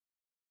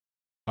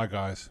Hi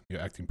guys,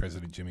 your acting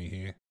president Jimmy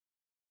here.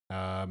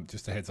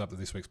 Just a heads up that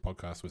this week's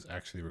podcast was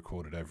actually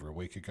recorded over a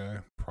week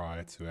ago,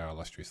 prior to our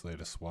illustrious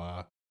leader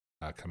Swar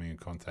coming in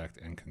contact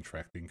and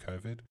contracting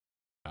COVID.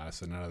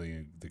 So none of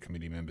the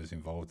committee members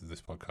involved in this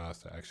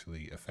podcast are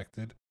actually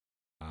affected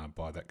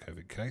by that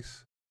COVID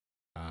case.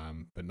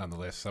 But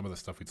nonetheless, some of the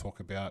stuff we talk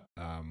about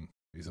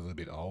is a little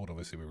bit old.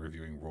 Obviously, we're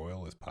reviewing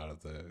Royal as part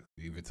of the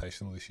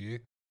invitational this year.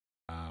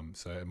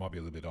 So it might be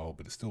a little bit old,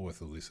 but it's still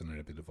worth a listen and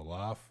a bit of a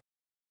laugh.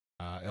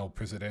 El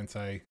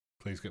Presidente,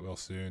 please get well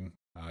soon.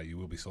 You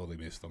will be sorely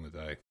missed on the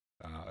day.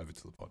 Over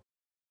to the pod.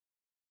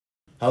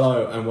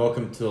 Hello and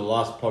welcome to the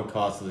last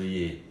podcast of the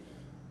year.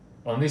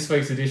 On this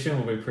week's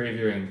edition, we'll be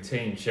previewing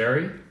Team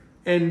Cherry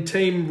and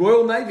Team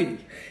Royal Navy.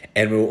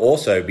 And we'll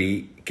also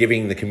be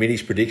giving the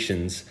committee's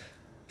predictions,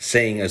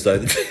 seeing as though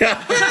the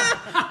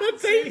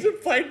teams have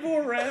played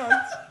more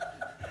rounds.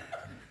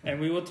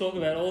 And we will talk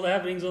about all the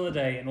happenings on the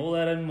day and all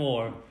that and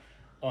more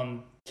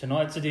on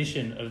tonight's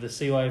edition of the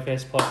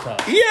CYFS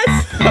podcast.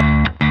 Yes!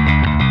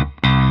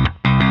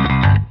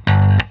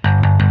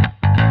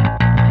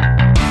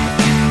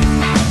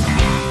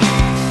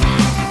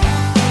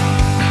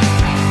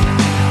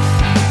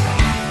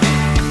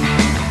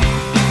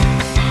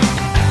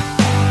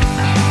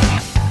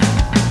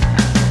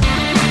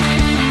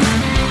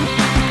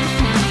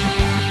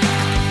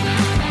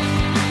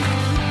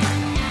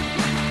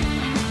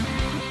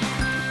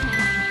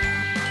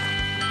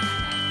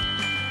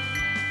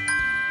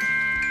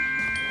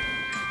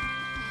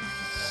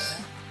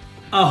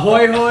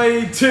 Ahoy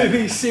hoy to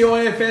the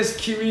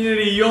CYFS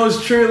community,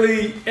 yours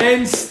truly,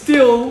 and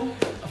still,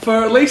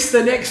 for at least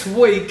the next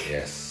week,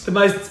 Yes. the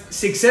most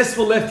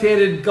successful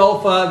left-handed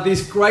golfer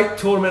this great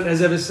tournament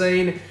has ever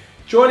seen.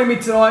 Joining me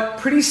tonight,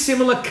 pretty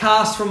similar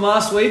cast from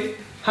last week,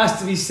 has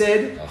to be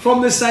said,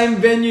 from the same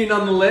venue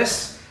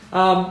nonetheless.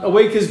 A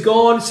week has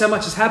gone, so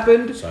much has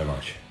happened. So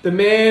much. The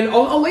man,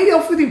 I'll lead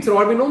off with him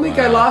tonight. We normally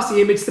go last to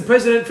him. It's the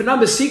president for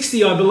number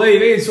 60, I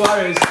believe, Ian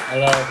Suarez.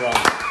 Hello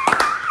everyone.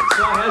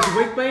 So how's your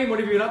week been? What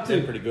have you been up to?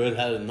 Yeah, pretty good.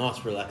 Had a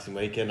nice relaxing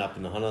weekend up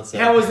in the Hunter. So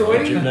How was the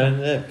wedding?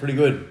 Yeah, pretty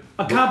good.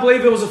 I can't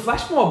believe there was a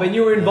flash mob and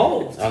you were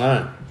involved. I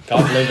know.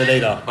 Can't believe it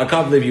either. I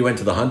can't believe you went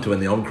to the Hunter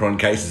when the Omicron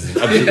cases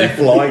are absolutely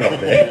flying up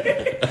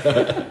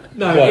there.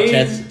 No, What,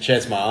 Ian,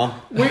 chance my arm?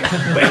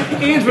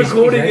 Ian's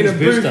recording in a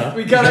booth. booster.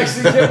 We can't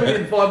actually get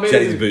within 5 Chatty's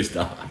minutes.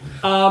 booster.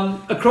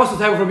 Across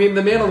the table from him,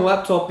 the man on the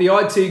laptop, the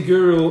IT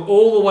guru,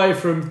 all the way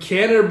from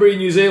Canterbury,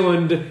 New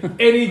Zealand,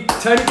 Tony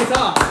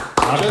Qatar.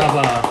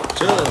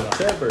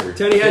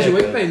 Tony, how's your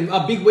week been?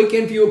 A big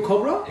weekend for you at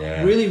Cobra.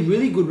 Yeah. Really,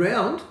 really good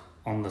round.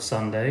 On the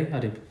Sunday, I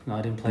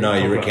didn't play. No,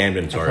 you were at Cobra.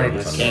 Camden, I sorry. played on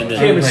with- Sunday. Camden.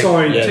 Cameron,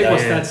 sorry, Yeah, check my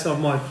yeah. stats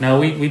on mine. No,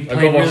 we I played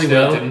got washed really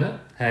well. out, didn't it?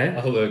 Hey?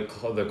 I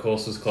thought the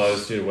course was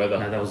closed due to weather.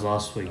 No, that was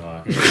last week.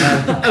 Oh.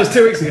 That was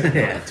 2 weeks ago.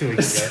 Yeah, 2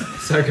 weeks ago.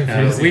 So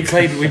confusing. We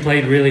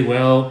played really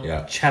well.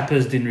 Yeah.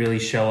 Chappers didn't really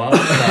show up.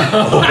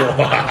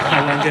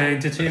 I won't go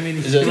into too many.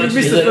 Is it, We missed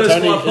is the it first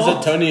Tony? five Is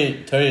holes.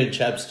 it Tony and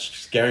Chaps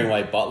scaring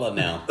away Butler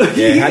now?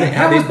 Yeah,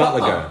 how did was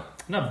Butler go?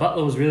 No,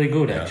 Butler was really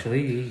good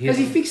actually. Has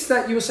he fixed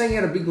that? You were saying he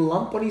had a big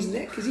lump on his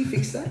neck. Has he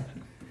fixed that?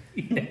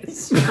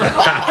 Yes.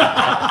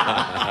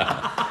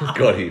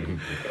 Got him.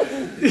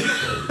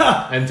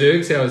 And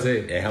Dukes, how was he?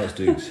 Yeah, how was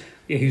Dukes?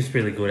 Yeah, he was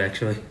really good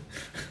actually.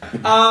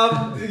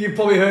 You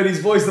probably heard his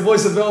voice, the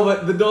voice of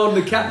Velvet, the Don,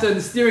 the captain,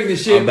 steering the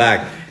ship. I'm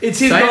back. It's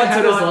his Same night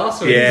hat as tonight.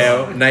 last week.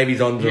 Yeah,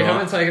 Navy's on You tonight.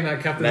 haven't taken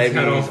that captain's Navy,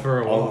 hat off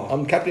for a while.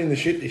 I'm captaining the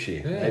shit this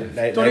year.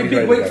 Yeah. Donny,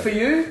 big week for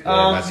you.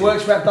 massive.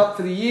 Work's wrapped up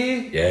for the year.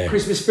 Yeah.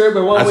 Christmas spirit,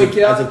 we're one As week of,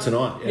 out. as of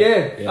tonight.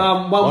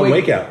 Yeah. 1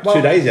 week out.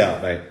 2 days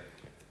out, mate.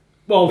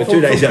 Well, We're from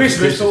 2 days from out Christmas,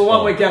 from Christmas. so we're 1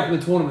 Oh. week out from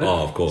the tournament.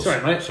 Oh, of course.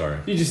 Sorry, mate. Sorry.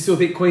 You just still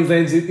think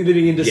Queensland's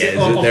living in Yeah,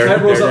 October they're or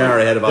an something? hour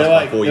ahead of us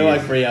by 4 They're years.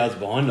 like 3 hours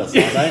behind us,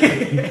 aren't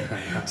they?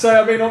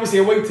 So, I mean, obviously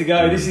a week to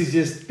go. This is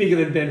just bigger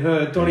than Ben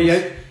Hur. Donny,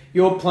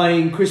 you're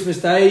playing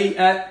Christmas Day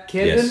at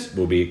Camden. Yes,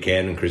 we'll be at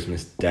Camden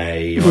Christmas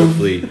Day.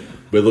 Hopefully,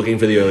 we're looking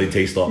for the early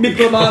tee slot. Mick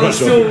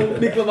Lamana's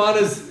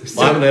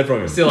I haven't heard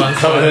from him. Still I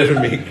haven't heard from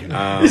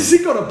Mick. Is he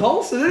got a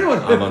pulse? Has anyone?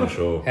 I'm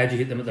unsure. How'd you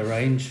hit them at the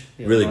range?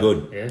 Yeah, Really right.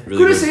 good. Yeah. Really Good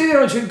to good. see you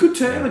there on Tuesday. Good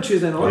turn on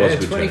Tuesday night. It was Yeah,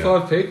 good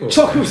 25 people.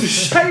 Chock, it was a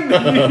shame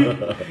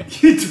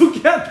that you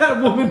took out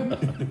that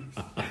woman.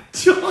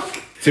 Chock.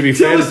 To be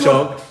Tell fair to us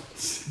Chalk,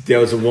 there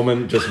was a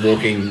woman just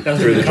walking was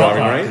through in the the car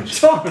driving park. range.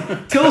 Chock,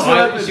 tell us what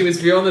happened. She was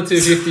beyond the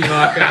 250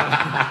 marker.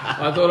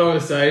 I thought I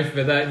was safe,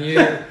 but that new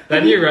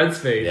run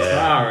speed. Yeah.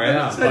 Far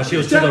out. Oh, she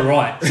was to the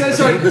right. So,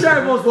 sorry,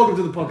 Jared Moores, welcome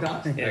to the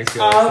podcast. Thanks,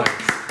 guys.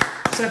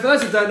 Thanks. So for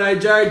those who don't know,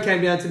 Jared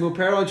came down to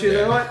Milpera on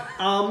Tuesday night,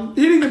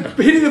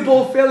 hitting the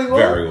ball fairly well.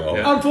 Very well.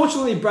 Yeah.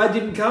 Unfortunately, Brad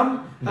didn't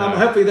come. No.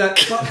 Hopefully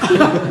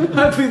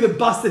the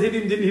bus that hit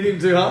him didn't hit him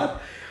too hard.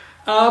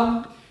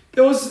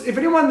 There was, if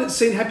anyone that's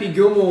seen Happy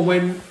Gilmore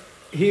when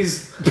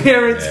his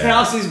parents'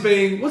 house is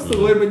being, what's the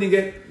word when you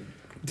get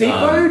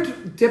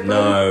depoted?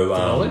 No,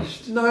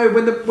 No,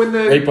 when the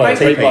Repo.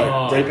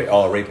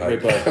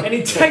 repo. and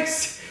he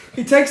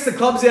takes the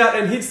clubs out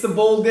and hits the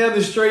ball down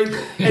the street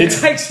and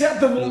takes out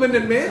the woman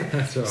and man.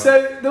 That's right.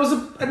 So there was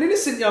an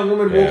innocent young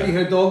woman walking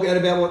her dog at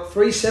about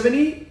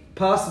 370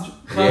 past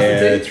the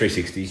Yeah, tee.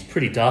 360.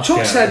 Pretty dark.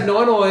 Chalk's out. had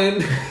 9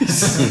 iron.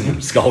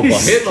 Skull He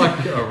bust. hit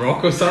like a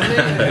rock or something.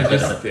 It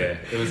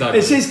was ugly.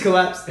 And she's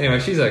collapsed. Anyway,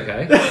 she's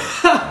okay.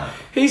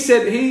 He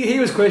said he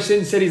was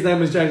questioned, said his name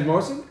was James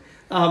Morrison.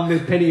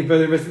 There's pending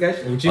further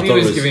investigation. Well, Jimmy thought it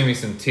was was- giving me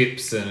some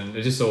tips, and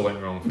it just all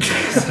went wrong for me.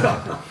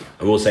 So.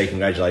 I will say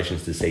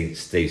congratulations to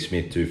Steve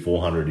Smith to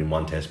 400 in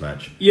one Test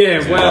match. Yeah,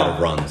 It's a wow. lot of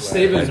runs.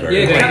 Stevens, Played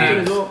very yeah, well. captain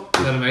as well.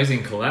 That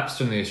amazing collapse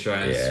from the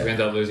Australians. Yeah. We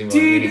ended up losing one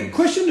Did innings.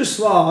 question to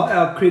Sla,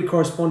 our cricket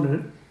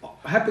correspondent,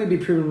 happily be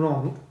proven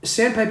wrong.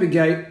 Sandpaper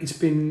Gate, it's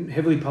been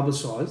heavily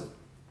publicised.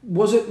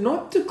 Was it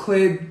not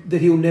declared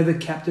that he'll never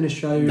captain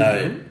Australia No,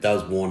 again? that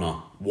was Warner.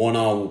 Warner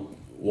No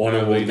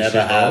will leadership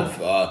never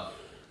have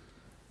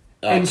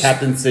And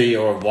captaincy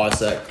or a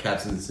vice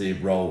captaincy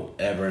role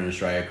ever in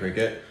Australia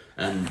cricket.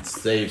 And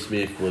Steve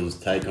Smith was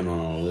taken on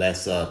a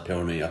lesser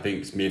penalty. I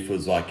think Smith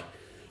was like,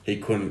 he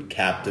couldn't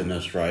captain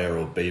Australia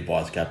or be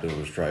vice captain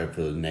of Australia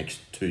for the next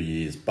 2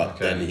 years. But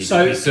Okay. then he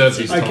So- He served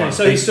his Okay, time.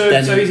 so he's served,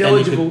 Then- so he's then he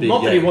eligible. could be-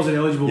 Not that he yeah. wasn't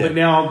eligible, Yeah. but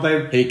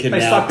now he can they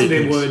now stuck be to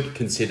their word.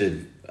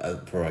 considered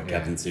for a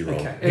captaincy role.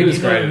 Okay. He was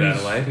And great at he's-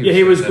 Adelaide. Yeah,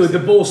 he was good.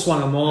 fantastic. The ball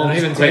swung a mile. And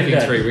even His taking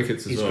granddad- 3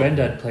 wickets as His well.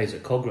 granddad plays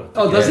at Cogra.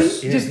 Oh, does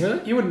Yes. he? Yeah. Just Yeah.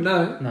 you wouldn't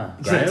know. No.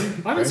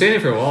 Graham? I haven't seen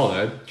him for a while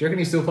though. Do you reckon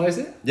he still plays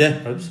it? Yeah.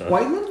 Hope so.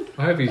 Waitman?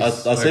 I hope he's. I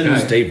seen okay.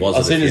 Steve was I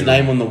at the seen his funeral.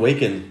 name on the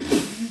weekend.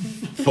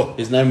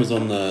 His name was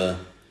on the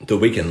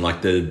Weekend,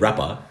 like the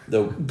rapper.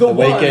 the what?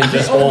 weekend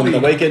just The gone. only- The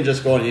weekend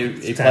just gone.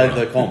 He played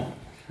the comp.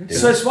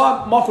 So,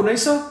 Swab, Michael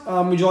Nisa,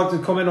 would you like to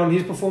comment on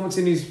his performance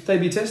in his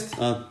debut test?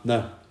 No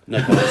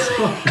comments.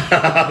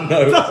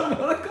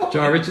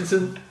 Jai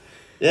Richardson.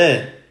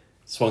 Yeah,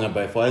 swung up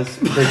both ways.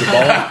 Pretty good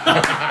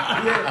bowler.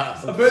 Yeah,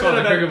 I've heard Saw that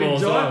the about cricket Big ball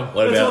as Jai. well.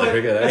 What That's about what the they-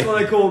 cricket, eh? That's what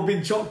they call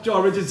Big Jai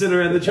Richardson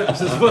around the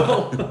traps as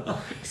well.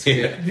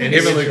 Yeah.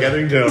 Him and Luke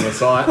Etherington on the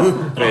side.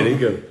 Very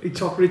good. Big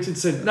Choc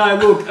Richardson. No,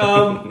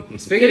 look,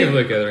 Speaking of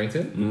Luke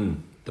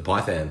Etherington, The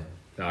Python.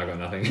 no, I got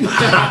nothing.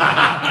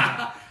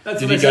 that's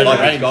Did what he they go say. to Like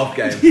range? his golf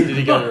game. Did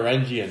he go to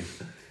range again?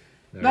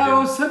 No, I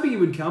was hoping he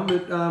would come,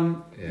 but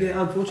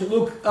yeah, unfortunately.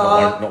 Look,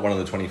 Not one of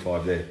the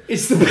 25 there.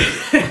 it's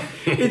the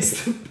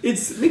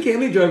it's Nick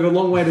Henley drove a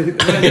long way to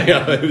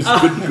Yeah, it was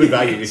good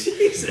value.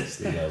 Jesus,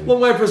 long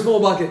way for a small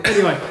bucket.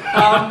 Anyway,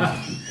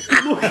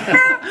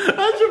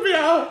 That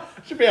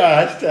should be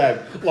our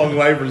hashtag. Long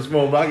way from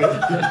small bucket.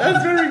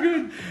 That's very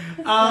good.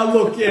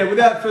 look, yeah.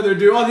 Without further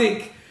ado, I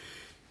think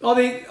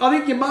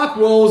your Mark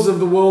Wells of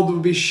the world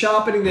would be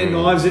sharpening their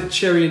knives at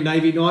Cherry and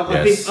Navy night.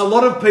 I Yes. think a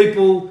lot of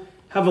people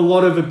have a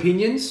lot of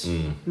opinions,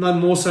 none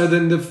more so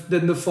than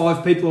the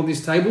 5 people on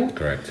this table.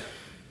 Correct.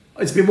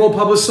 It's been well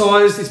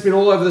publicised. It's been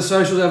all over the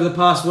socials over the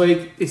past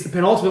week. It's the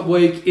penultimate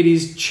week. It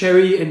is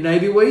Cherry and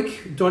Navy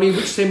week. Donnie,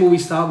 which team will we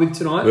start with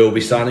tonight? We'll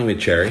be starting with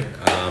Cherry.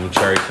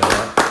 Cherry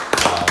tonight.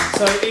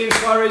 So, Ian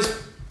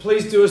Suarez,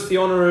 please do us the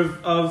honour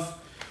of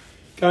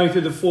going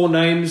through the 4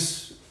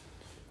 names.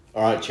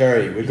 All right,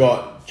 Cherry. We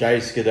got Jay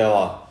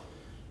Scadella,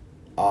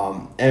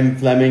 M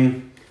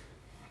Fleming,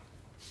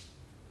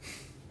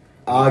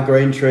 R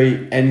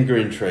Greentree, N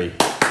Greentree.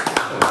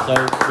 So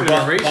we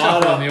got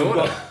reshuffle on the we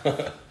order.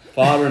 got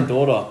father and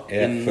daughter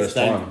Yeah, in first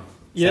the same, time.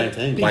 same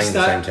team. big Playing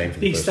the stat. same team for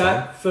the big first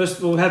stat.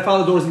 First, well, we've had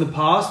father daughters in the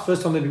past.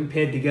 First time they've been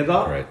paired together.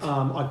 Correct.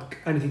 I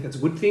only think that's a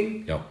good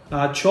thing.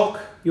 Yep. Chalk,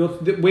 we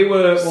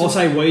were. Well, I'll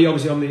say we.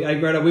 Obviously, I'm the A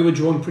grader. We were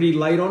drawn pretty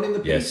late on in the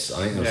piece. Yes,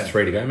 I think there was Yeah.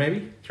 3 to go,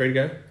 maybe? 3 to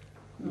go?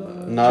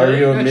 No, Cherry?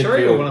 you're No,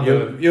 Cherry or one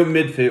midfield. of You're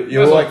midfield. It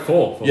You're was like like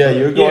 4. yeah.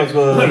 You guys Like,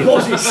 were.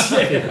 Aussies,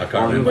 yeah. I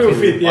can't remember. We were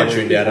 5th, yeah. I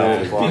tuned out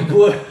after. Big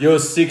blur. You're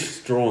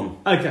 6 drawn.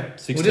 Okay.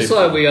 6 Well, just team.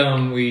 like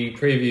we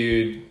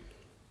previewed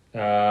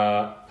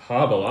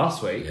Harbour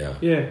last week. Yeah.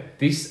 Yeah.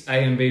 This A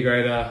and B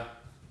grader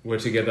were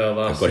together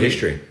last They've got year.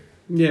 history.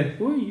 Yeah.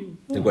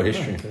 They've got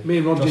history. Me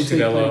and Rob Josh GT played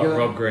Cadella, together.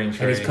 Rob Greentree.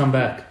 And he's come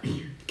back.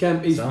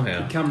 He's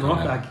Somehow. come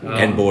right back.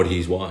 And bought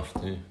his wife,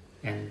 too.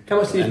 And How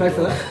much did he pay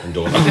for that? And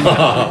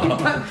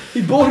daughter.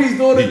 He bought his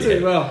daughter Yeah.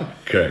 too. Wow.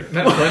 Correct.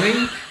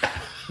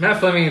 Matt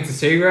Fleming into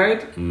C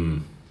grade.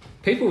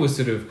 People were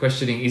sort of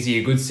questioning, is he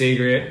a good C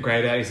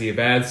grader? Is he a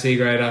bad C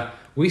grader?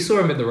 We saw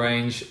him at the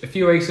range a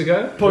few weeks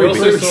ago. Probably We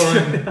blue.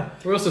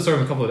 also saw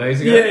him a couple of days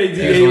ago. Yeah, he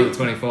did. He was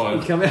one at He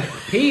 25. come out.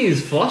 He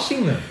is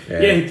flushing them.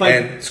 Yeah, he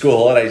played- And school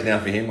holidays now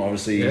for him.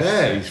 Obviously,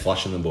 Yeah. he's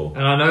flushing the ball.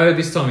 And I know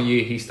this time of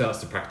year he starts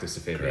to practice a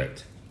fair bit.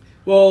 Correct.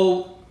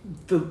 Well,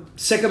 the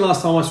second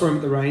last time I saw him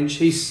at the range,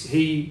 he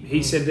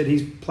said that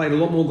he's played a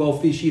lot more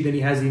golf this year than he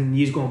has in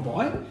years gone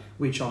by,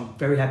 which I'm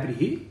very happy to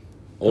hear.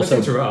 Also,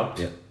 Let's interrupt.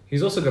 Yeah.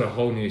 He's also got a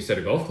whole new set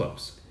of golf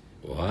clubs,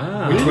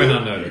 Wow. which went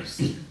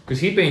unnoticed because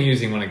he'd been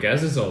using one of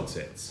Gaz's old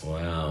sets.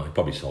 Wow. He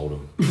probably sold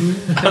them.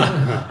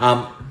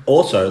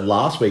 Also,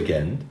 last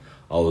weekend,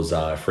 I was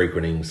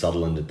frequenting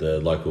Sutherland at the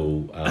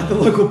local... The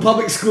local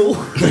public school.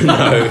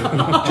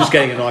 no, just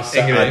getting a nice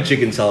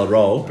chicken salad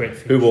roll.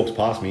 Breadfruit. Who walks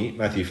past me?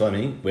 Matthew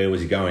Fleming. Where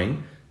was he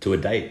going? To a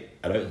date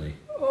at Oatley.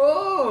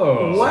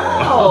 Oh,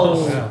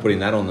 Wow. Putting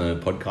that on the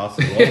podcast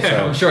as well. Yeah,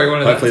 so I'm sure he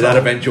wanted hopefully that that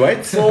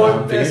eventuates.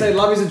 Or they say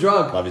love is a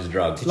drug. Love is a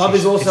drug. Love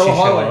is also Did a she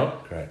show highway.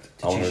 up? Correct.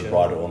 Did I want she to show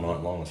ride up? it all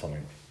night long or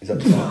something. Is that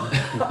the song?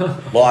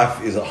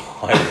 Life is a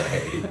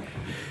highway.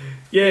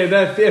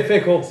 Yeah,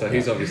 fair call. So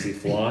he's obviously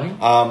flying.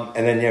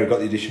 And then, we've got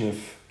the addition of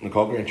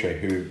Nicole Greentree,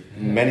 who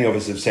many of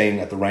us have seen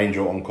at the range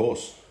or on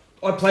course.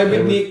 I played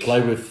with Nick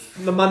Play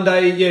with the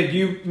Monday. Yeah,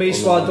 you, me, On the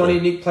Sly, Donnie,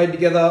 Monday. Nick played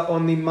together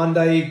on the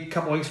Monday a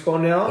couple of weeks ago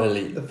now.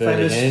 Early- the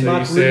early famous hand. So you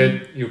Mark Lee.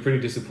 said you were pretty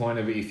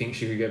disappointed, but you think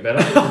she could get better.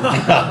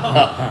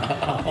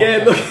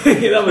 Yeah, look,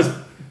 that was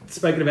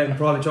speaking about in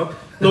private shop.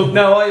 Look,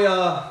 no,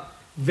 I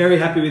very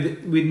happy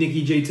with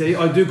Nikki GT.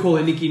 I do call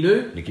her Nikki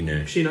New. Nikki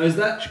knew. She knows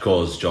that. She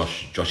calls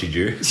Joshy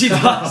Jew. She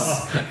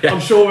does. I'm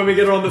sure when we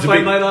get her on the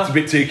phone later. It's a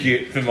bit too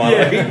cute for my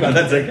Yeah. liking, but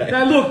that's okay.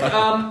 Now, look,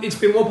 it's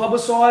been well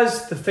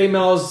publicised. The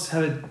females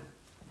have a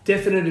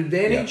definite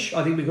advantage.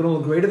 I think we can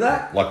all agree to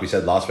that. Like we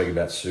said last week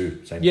about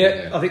Sue. Same Yeah,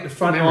 thing. I think the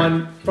front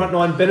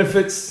nine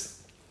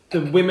benefits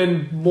the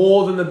women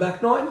more than the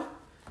back nine.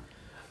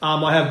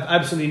 I have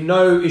absolutely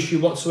no issue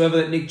whatsoever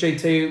that Nick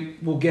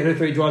GT will get her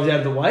 3 drives out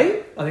of the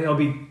way. I think they'll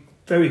be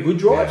very good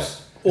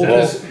drives.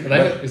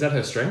 Is that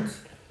her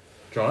strength?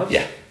 Drive?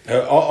 Yeah.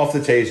 Off the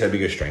tee is her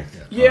biggest strength.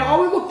 Yeah, I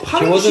would look.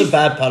 She wasn't a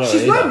bad putter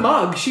She's either. no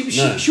mug. She'll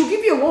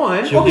give you a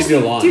line. She'll give Obviously,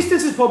 you a line.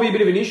 distance is probably a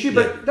bit of an issue,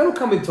 but that'll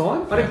come with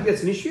time. I don't think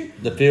that's an issue.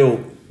 the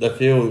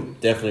field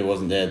definitely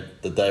wasn't there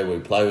the day we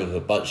played with her,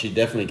 but she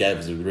definitely gave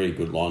us a really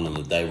good line on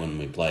the day when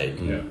we played.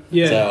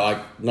 Yeah.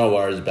 So no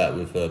worries about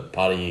with her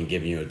putting and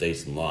giving you a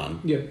decent line.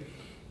 Yeah.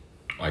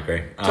 I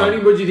agree. Tony,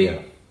 what do you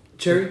think?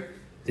 Cherry?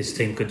 This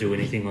team could do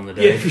anything on the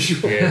day. Yeah, for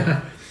sure.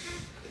 Yeah.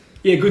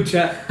 Yeah, good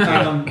chat.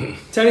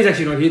 Tony's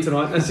actually not here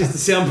tonight. That's just a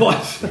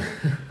soundbite.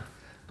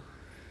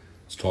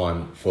 It's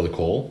time for the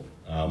call.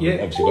 Yeah. We've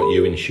obviously got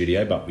you in the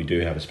studio, but we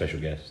do have a special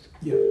guest.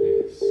 Yeah.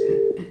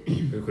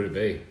 Who could it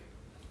be?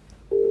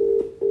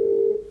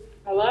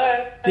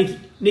 Hello.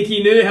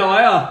 Nikki New, how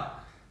are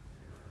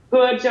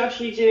Good, Josh,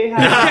 you do.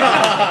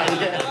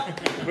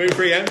 We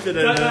preempted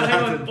you?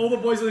 Hang on. All the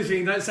boys are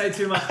listening. Don't say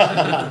too much.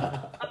 Sorry.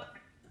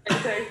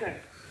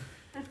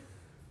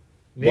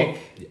 Nick,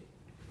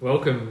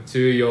 welcome to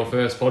your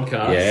first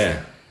podcast.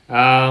 Yeah.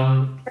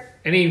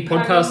 Any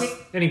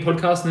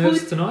podcast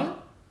nerves tonight?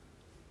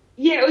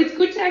 Yeah, it's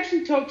good to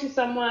actually talk to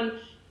someone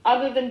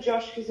other than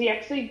Josh because he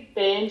actually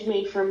banned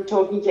me from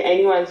talking to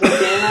anyone. So Dan,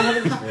 I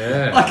haven't.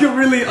 Yeah. Like a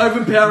really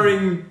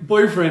overpowering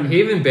boyfriend.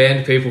 He even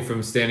banned people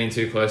from standing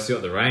too close to you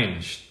at the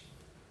range.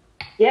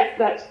 Yep,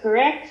 that's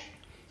correct.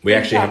 We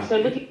actually have. So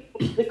looking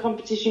forward to the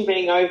competition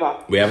being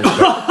over. We haven't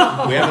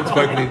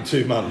spoken in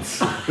 2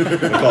 months. Nicole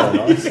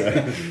and I,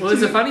 so. Well,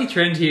 there's a funny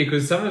trend here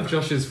because some of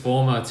Josh's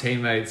former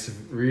teammates are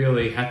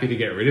really happy to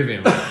get rid of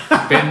him.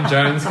 Ben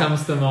Jones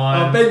comes to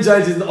mind. Ben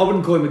Jones is. I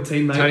wouldn't call him a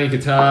teammate. Tony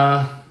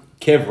Qatar.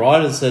 Kev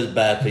Ryder says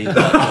bad things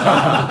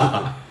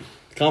about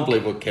Can't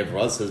believe what Kev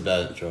Ryder says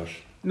about Josh.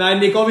 No,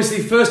 Nick. Obviously,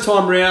 first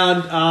time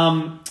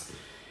round.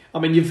 I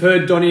mean, you've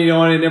heard Donnie and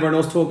I and everyone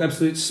else talk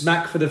absolute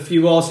smack for the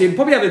few while, so you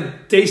probably have a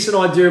decent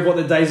idea of what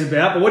the day's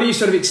about. But what are you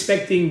sort of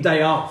expecting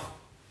day of?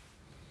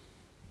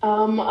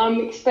 I'm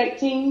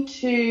expecting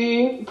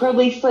to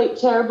probably sleep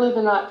terribly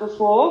the night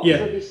before because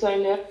Yeah. I'll be so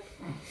nervous.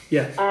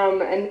 Yeah.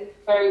 And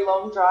very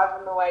long drive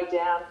on the way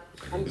down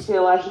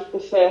until I hit the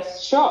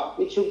first shot,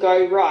 which will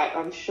go right,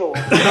 I'm sure.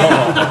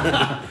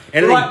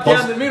 Anything Right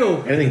down the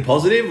middle. Anything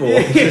positive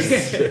or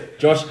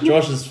just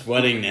Josh is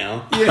sweating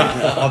now.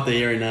 After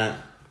hearing that.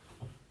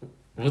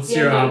 What's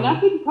Yeah, your no,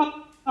 nothing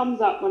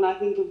comes up when I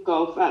think of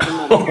golf at the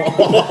moment.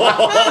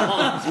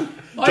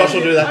 Josh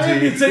will do that I to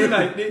am you. your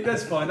teammate, Nick.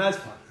 That's fine. That's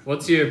fine.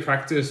 What's your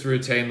practice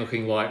routine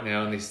looking like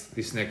now in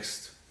this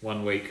next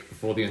 1 week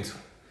before the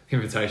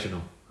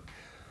invitational?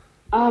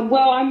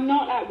 Well, I'm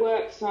not at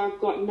work, so I've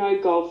got no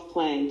golf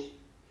planned.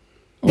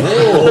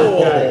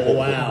 Oh,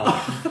 wow.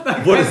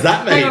 What does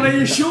that Hang on, are mean?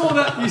 you sure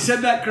that you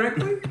said that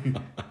correctly?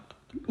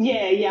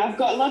 Yeah, I've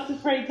got lots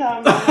of free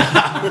time.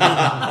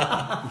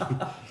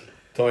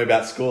 Tell me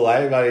about school,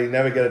 eh? Buddy,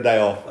 never get a day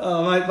off.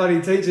 Oh, mate, buddy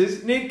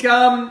teachers. Nick,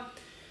 I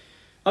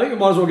think we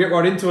might as well get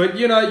right into it.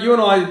 You know, you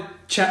and I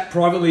chat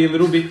privately a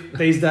little bit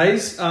these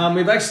days.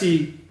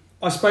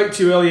 I spoke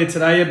to you earlier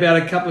today about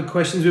a couple of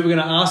questions we were going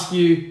to ask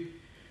you.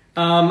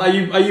 Are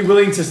you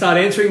willing to start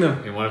answering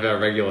them? In one of our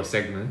regular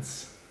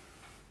segments.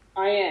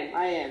 I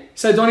am.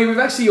 So, Donnie, we've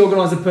actually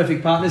organised a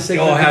perfect partners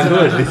segment. Oh, how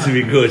tonight. good. This will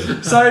be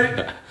good.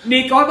 So,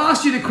 Nick, I've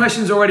asked you the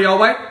questions already.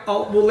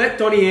 We'll let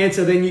Donnie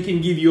answer, then you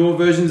can give your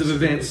versions of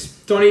events.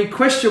 Donnie,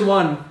 question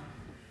 1.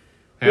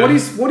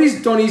 What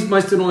is Donnie's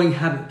most annoying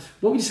habit?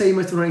 What would you say your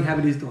most annoying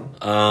habit is, Don?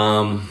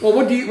 Well,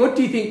 what do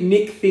you think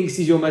Nick thinks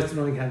is your most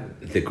annoying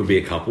habit? There could be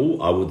a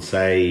couple. I would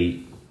say...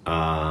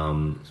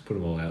 Let's put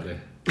them all out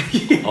there.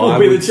 I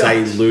would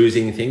say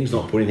losing things,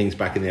 not putting things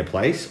back in their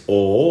place,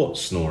 or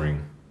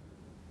snoring.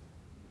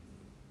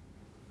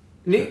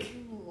 Nick?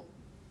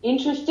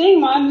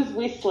 Interesting. Mine was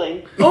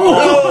whistling.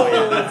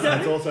 Oh,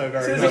 that's also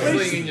very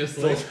Whistling in your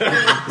sleep.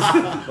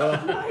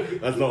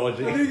 That's not what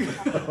you...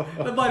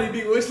 A bloody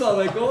big whistler,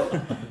 they call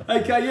it.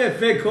 Okay, yeah,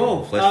 fair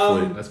call.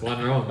 That's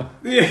one wrong.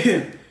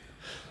 Yeah.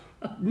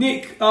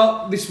 Nick,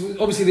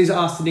 these are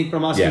asked to Nick, but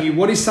I'm asking Yeah. you,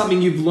 what is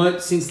something you've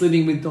learnt since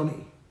living with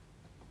Donnie?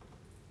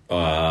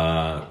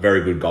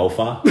 Very good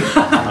golfer.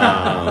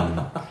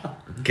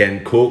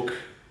 Can cook.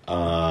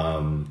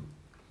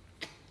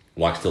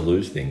 Likes to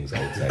lose things, I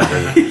would say.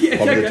 Yeah,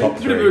 Probably the top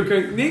Bit of a three.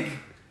 recruit. Nick?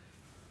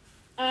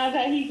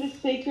 That he's a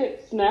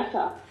secret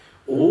snacker.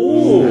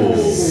 Ooh.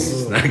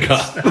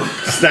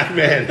 Snack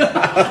man.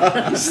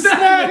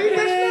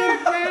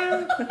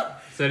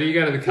 So do you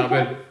go to the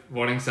cupboard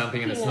wanting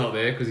something and it's not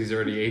there because he's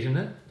already eaten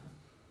it?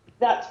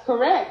 That's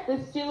correct.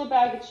 There's still a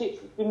bag of chips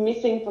that's been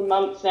missing for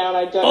months now, and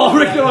I don't. Oh, I know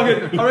reckon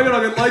where-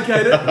 I can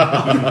locate it.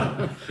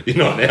 You're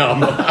not now. I'm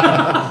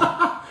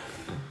not.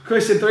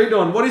 Question 3,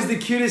 Don. What is the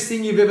cutest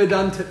thing you've ever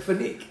done for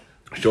Nick?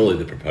 Surely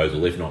the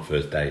proposal, if not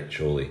first date,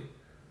 surely.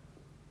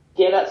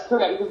 Yeah, that's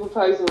correct. The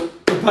proposal.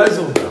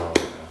 Proposal.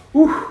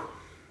 Whew.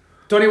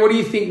 Donnie, what do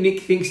you think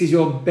Nick thinks is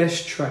your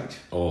best trait?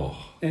 Oh.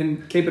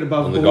 And keep it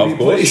above On the board, golf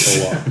course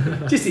please. or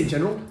what? Just in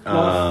general.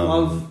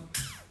 Love.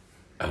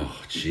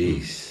 Oh,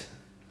 jeez.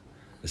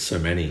 There's so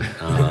many.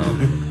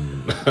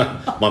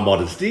 My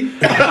modesty.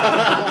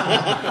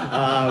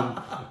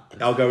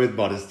 I'll go with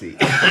modesty.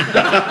 It's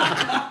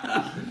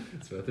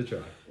worth a try.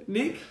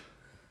 Nick? His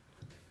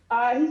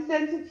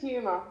sense of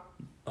humour.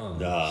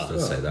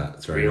 Let's say that.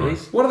 It's very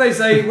nice. What do they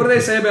say? What do they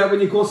say about when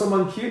you call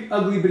someone cute,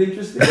 ugly but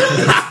interesting?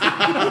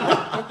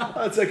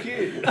 That's so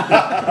cute.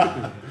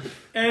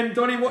 And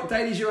Donnie, what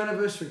date is your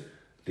anniversary?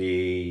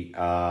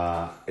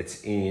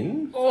 It's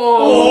in.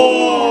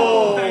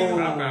 Oh!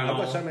 I've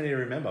got so many to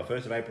remember.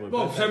 1st of April.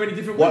 Well, so many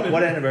different What, women.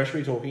 what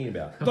anniversary are you talking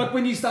about? Like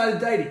when you started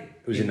dating.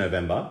 It was in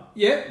November.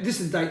 Yeah, this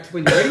is the date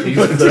when you're dating.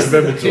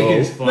 November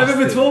 12.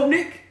 November 12,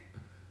 Nick?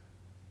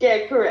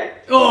 Yeah,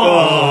 correct.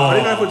 Oh! I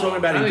didn't know if we're talking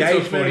about Only took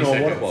engagement 40 or what it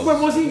seconds. was.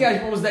 When was the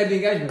engagement? What was the date of the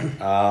engagement?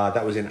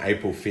 That was in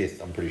April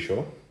 5th, I'm pretty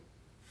sure.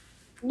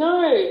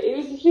 No, it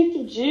was the 5th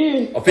of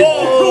June.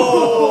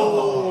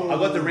 Oh, I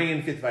got the ring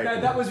in 5th of April.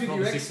 No, that was with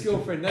your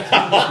ex-girlfriend. That's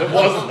what It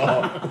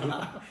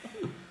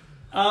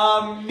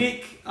wasn't.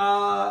 Nick,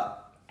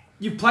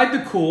 you've played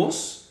the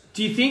course.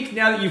 Do you think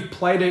now that you've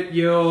played it,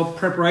 your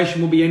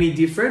preparation will be any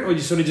different, or you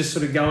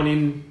just going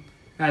in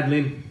ad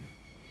lib?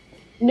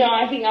 No,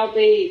 I think I'll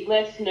be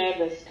less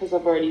nervous because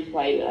I've already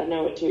played it. I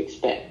know what to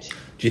expect.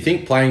 Do you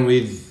think playing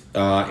with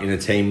in a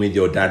team with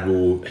your dad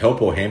will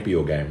help or hamper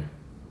your game?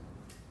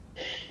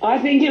 I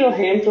think it'll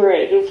hamper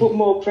it. It'll put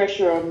more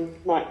pressure on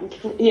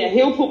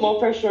he'll put more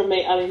pressure on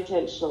me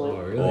unintentionally.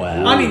 Oh, really?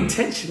 Wow.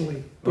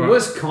 Unintentionally. The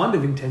worst kind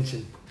of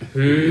intention.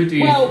 Who do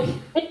you... Well,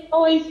 he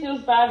always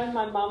feels bad when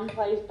my mum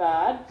plays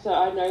bad, so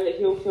I know that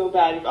he'll feel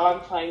bad if I'm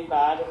playing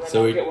bad, and then So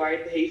I'll we- get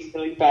worried that he's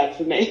feeling bad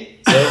for me.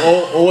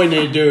 So all we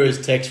need to do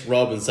is text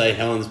Rob and say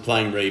Helen's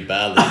playing really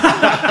badly.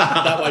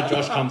 That way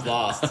Josh comes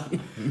last.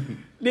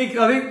 Nick,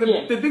 I think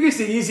the biggest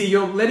thing is here,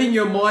 you're letting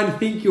your mind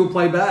think you'll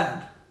play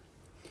bad.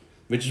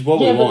 Which is what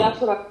Yeah, we but want.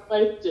 that's what I'm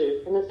supposed to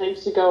do, and it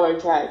seems to go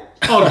okay.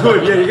 Oh,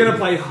 good. Yeah, you're going to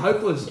play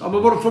hopeless. I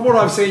mean, from what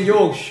I've seen,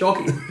 you're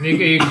shocking. Nick,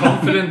 are you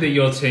confident that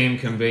your team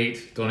can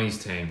beat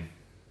Donnie's team?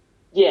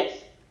 Yes.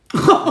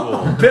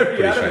 Very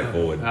Pretty adamant.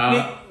 straightforward.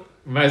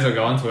 May as well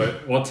go on to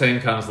it. What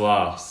team comes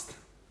last?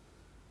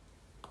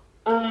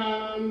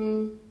 I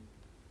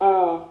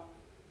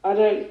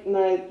don't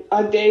know.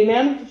 The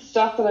amount of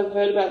stuff that I've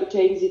heard about the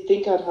teams, you'd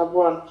think I'd have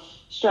one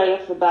straight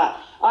off the bat.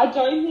 I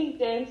don't think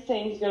Dan's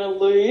team's going to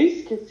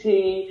lose because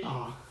he's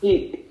going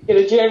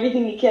to do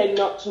everything he can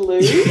not to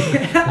lose.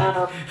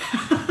 But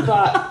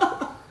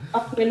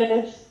I'm going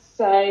to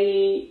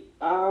say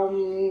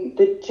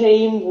the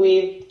team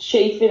with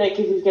Chief in it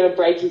because he's going to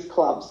break his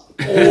clubs.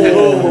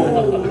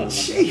 Oh,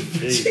 Chief.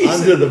 Jesus.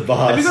 Under the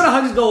bus. Have you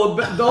got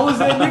 $100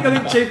 there, Nick? I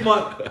think Chief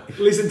might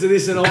listen to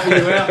this and offer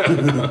you out.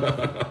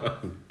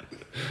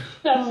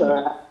 That's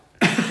all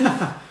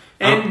right.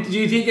 And do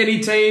you think any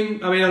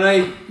team, I mean, I know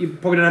you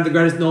probably don't have the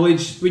greatest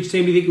knowledge, which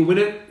team do you think will win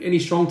it? Any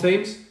strong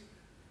teams?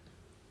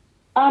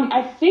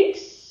 I think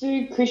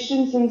Sue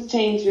Christensen's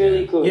team's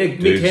really good. Yeah,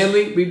 Mick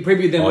Hanley, we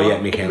previewed them.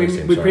 Mick Hanley's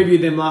team, we sorry.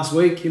 previewed them last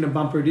week in a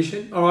bumper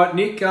edition. All right,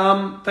 Nick,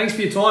 thanks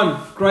for your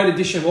time. Great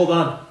edition, well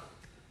done.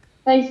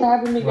 Thanks for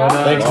having me, guys.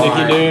 Thanks,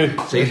 Nicky Doo.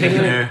 See you, Nicky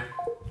Doo.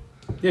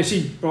 Yeah,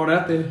 she brought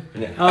out there.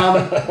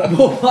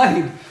 Well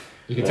played.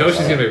 You can tell she's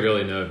going to be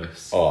really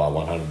nervous. Oh,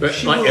 100%.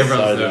 But like everyone's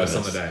so nervous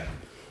on nervous. the day.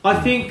 I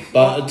think...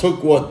 But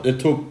it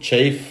took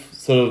Chief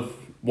sort of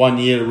 1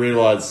 year to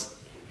realise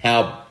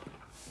how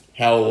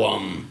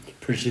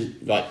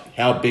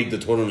big the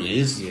tournament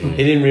is. Yeah.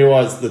 He didn't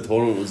realise the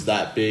tournament was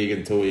that big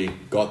until he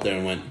got there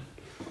and went,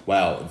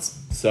 wow, it's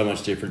so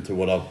much different to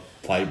what I've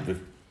played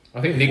with. I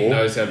think Nick before.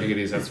 knows how big it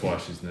is. That's why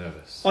she's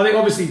nervous. I think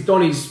obviously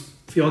Donnie's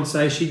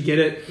fiance, she'd get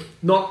it.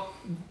 Not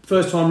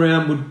first time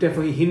round would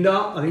definitely hinder.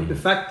 I think the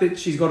fact that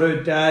she's got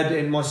her dad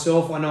and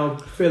myself, I know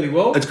fairly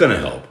well. It's going to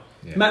help.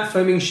 Yeah. Matt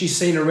Fleming, she's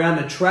seen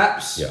around the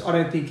traps. Yeah. I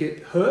don't think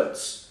it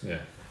hurts. Yeah.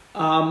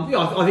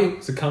 I think.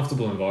 It's a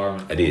comfortable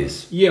environment. It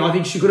is. Yeah, I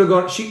think she could have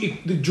got.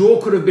 The draw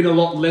could have been a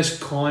lot less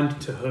kind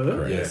to her.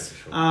 Correct. Yeah,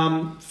 for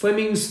sure.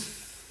 Fleming's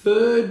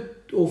third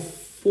or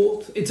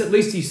fourth. It's at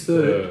least his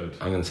third.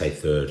 I'm going to say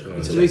third.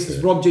 It's at least it's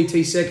Rob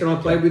GT second. I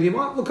played with him.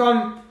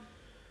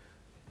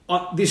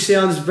 This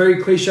sounds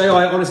very cliche.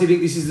 I honestly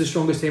think this is the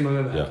strongest team I've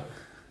ever had.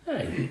 Yeah.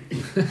 Hey.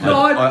 No,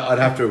 I'd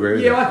have to agree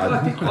with Yeah, it. I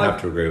think- I'd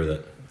have to agree with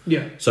it.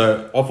 Yeah.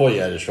 So, I thought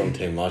you had a strong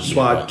team last year.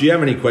 Swar, but- do you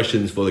have any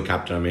questions for the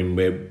captain? I mean,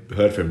 we've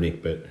heard from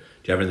Nick, but do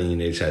you have anything you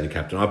need to say to the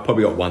captain? I've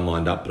probably got one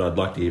lined up, but I'd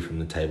like to hear from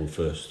the table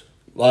first.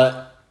 Like,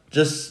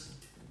 just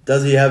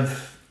does he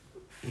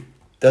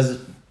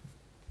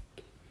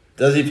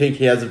think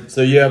he has?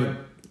 So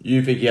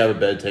you think you have a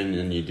better team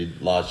than you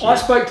did last year? I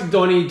spoke to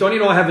Donnie. Donnie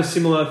and I have a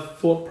similar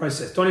thought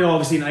process. Donnie and I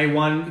obviously in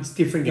A1, it's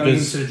different going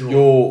because into the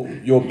draw.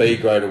 your B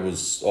grader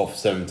was off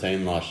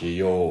 17 last year.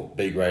 Your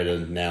B grader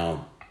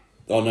now.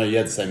 Oh no, you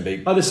had the same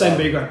B. Oh, the same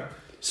B grade.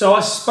 So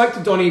I spoke to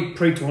Donnie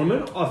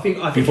pre-tournament. I think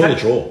Before the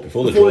draw.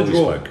 Before the draw, we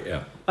spoke.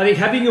 Yeah. I think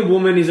having a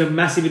woman is a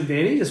massive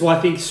advantage. That's why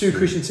I think Sue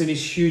Christensen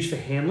is huge for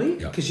Hanley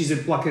Yeah. because she's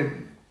with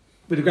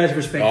the greatest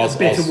respect, I a was-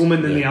 better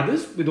woman than the yeah.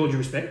 others, with all due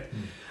respect.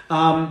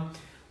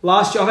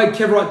 Last year, I've had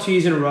Kev Wright 2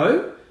 years in a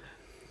row.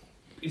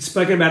 It's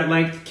spoken about at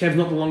length. Kev's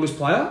not the longest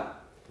player.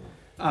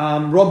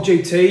 Rob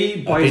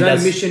GT, by I his think own that's-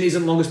 admission,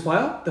 isn't the longest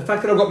player. The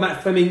fact that I've got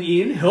Matt Fleming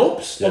in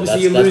helps. Yeah,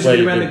 Obviously, you're that's losing where it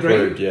you've around the green.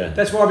 improved, yeah.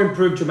 That's why I've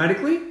improved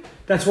dramatically.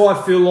 That's why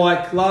I feel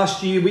like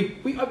last year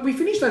we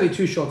finished only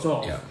 2 shots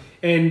off. Yeah.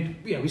 And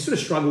yeah, we sort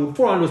of struggled.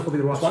 400 was probably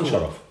the right It's one score.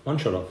 shot off. One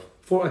shot off.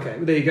 Okay,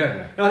 well, there you go.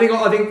 And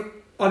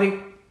I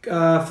think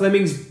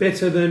Fleming's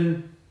better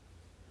than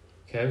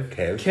Kev.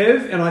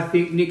 Kev, and I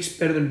think Nick's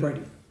better than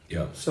Brady.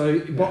 Yeah. So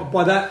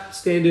by that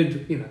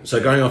standard, So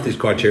going off this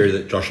criteria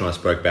that Josh and I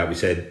spoke about, we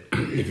said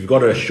if you've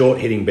got a short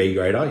hitting B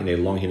grader, you need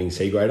a long hitting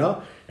C grader,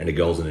 and a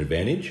goal's an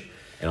advantage.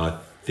 And I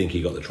think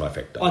he got the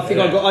trifecta. I think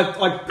I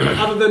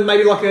other than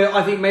maybe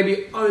I think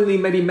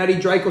maybe Matty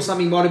Drake or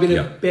something might have been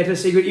Yeah. a better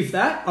secret. If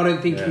that, I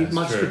don't think Yeah, he's that's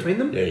much true. between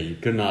them. Yeah, you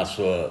couldn't ask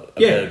for a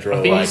Yeah, better draw.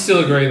 I think like, you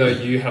still agree though.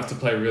 You have to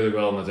play really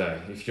well on the day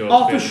if you're.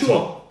 Oh, to be for at the sure.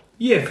 top.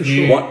 Yeah, for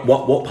You- sure.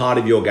 What part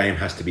of your game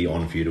has to be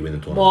on for you to win the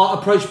tournament? My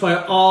approach play.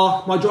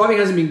 My driving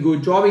hasn't been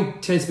good. Driving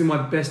tends to be my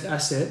best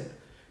asset,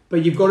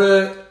 but you've got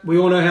to. We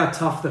all know how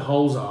tough the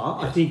holes are.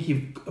 I think your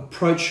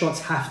approach shots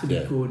have to be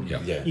Yeah. good. Yeah.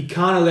 Yeah. You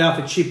can't allow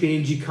for chip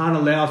ins. You can't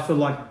allow for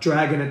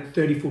dragging at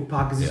 30-foot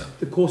puck because Yeah.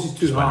 the course is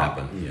too Just won't hard.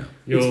 happen.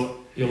 Yeah.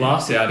 Your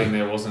last outing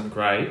there wasn't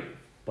great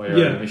by your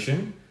Yeah. own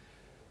admission.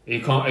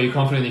 Are you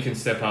confident you can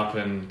step up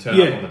and turn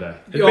Yeah. up on the day?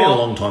 It's been a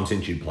long time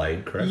since you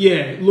played, correct?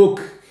 Yeah, look,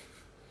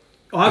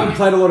 I haven't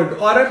played a lot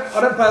of. I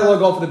don't play a lot of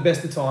golf at the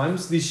best of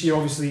times. This year,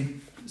 obviously,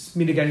 it's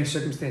mitigating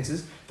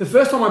circumstances. The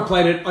first time I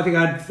played it, I think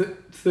I had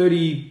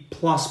 30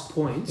 plus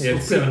points. Yeah, I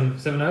was pretty-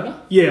 seven over.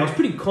 Yeah, I was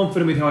pretty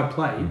confident with how I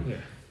played. Yeah.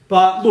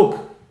 But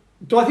look,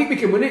 do I think we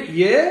can win it?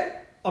 Yeah,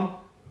 I'm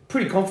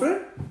pretty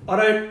confident. I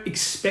don't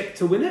expect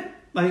to win it.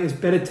 I think there's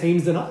better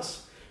teams than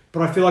us.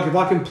 But I feel like if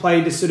I can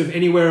play to sort of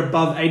anywhere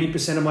above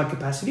 80% of my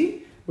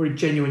capacity, we're a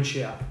genuine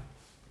shout.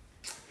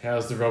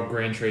 How's the Rob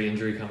Greentree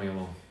injury coming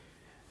along?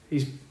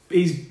 He's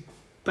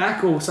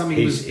back or something.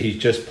 He's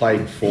just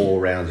played 4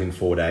 rounds in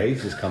 4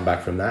 days. He's come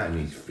back from that,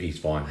 and he's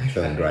fine. He's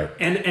feeling great.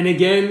 And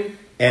again,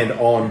 And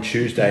on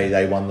Tuesday,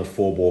 they won the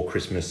 4-ball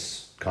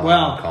Christmas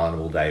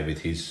Carnival Day with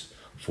his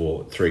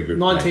 3 group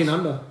 19 mates.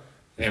 under.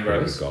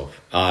 Ambrose. Good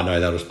golf. No,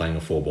 that was playing a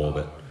 4-ball,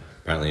 but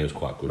apparently he was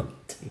quite good.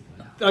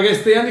 I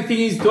guess the only thing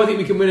is, do I think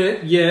we can win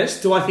it?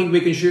 Yes. Do I think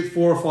we can shoot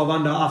 4 or 5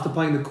 under after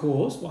playing the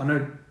course? Well,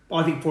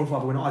 I think 4 or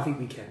 5 will win it. I think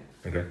we can.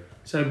 Okay.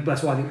 So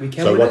that's why I think we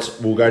can So win it.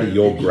 we'll go to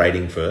your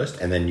grading first,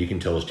 and then you can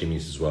tell us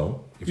Jimmy's as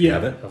well, if you Yeah.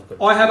 have it.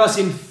 I have us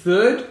in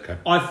 3rd. Okay.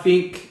 I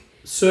think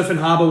Surf and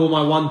Harbour were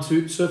my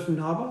 1-2. Surf and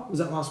Harbour? Was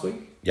that last week?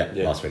 Yeah,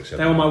 Yeah. last week. So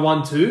They were my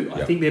 1-2. I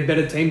Yeah. think they're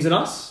better teams than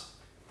us.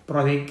 But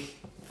I think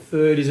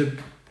 3rd is a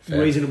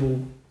Fair.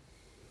 reasonable...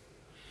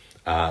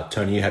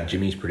 Tony, you had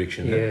Jimmy's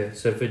prediction there? Yeah,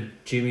 so for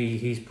Jimmy,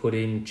 he's put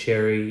in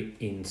Cherry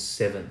in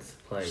 7th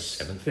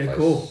place. 7th Fair place.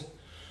 call.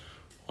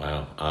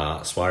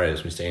 Wow.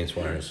 Suarez, Mr. Ian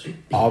Suarez.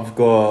 I've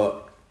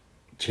got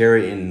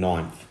Cherry in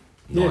 9th.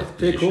 Yeah, Ninth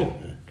fair position.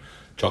 call.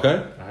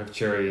 Choco, I have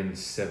Cherry in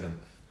 7th.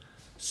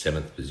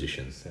 7th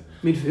position.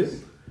 Midfield.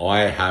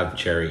 I have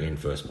Cherry in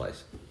 1st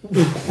place.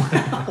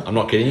 I'm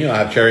not kidding you. I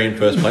have Cherry in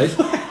 1st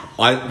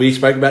place. We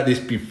spoke about this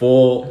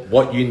before.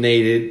 What you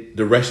needed,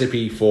 the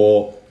recipe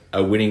for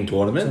a winning It's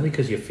tournament. only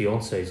because your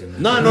fiance's in there.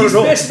 No, not His at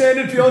all. best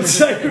standard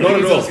fiance. Not at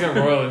He's all. also got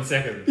Royal in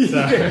 2nd.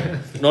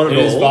 So. Not at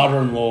His all.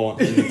 father-in-law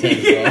in the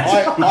 10th.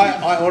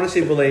 I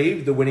honestly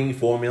believe the winning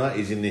formula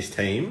is in this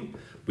team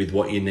with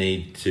what you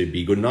need to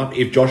be good enough.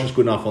 If Josh is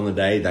good enough on the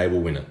day, they will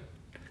win it.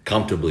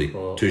 Comfortably.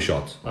 Well, 2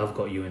 shots. I've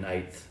got you in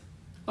 8th.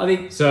 I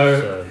think... So,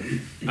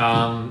 So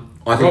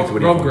I think it's a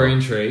winning Rob formula.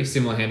 Greentree,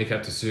 similar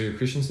handicap to Sue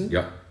Christensen.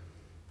 Yep.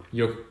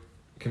 You're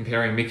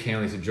comparing Mick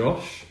Hanley to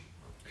Josh.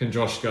 Can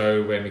Josh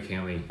go where Mick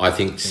Hanley? I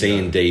think C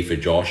and D for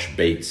Josh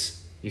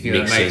beats You think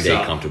Mick that C and makes D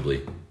up?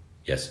 comfortably.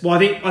 Yes. Well,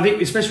 I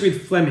think especially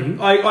with Fleming,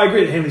 I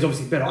agree that Henley's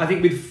obviously better. I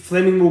think with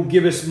Fleming will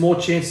give us more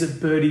chances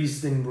at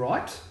birdies than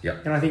Wright.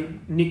 Yep. And I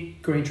think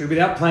Nick Greentree,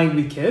 without playing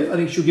with Kev, I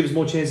think she'll give us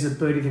more chances at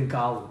birdie than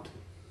Garland.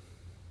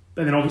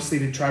 And then obviously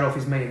the trade-off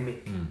is me and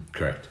Mick.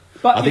 Correct.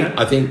 But,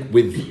 I think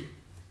with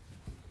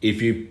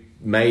if you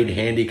made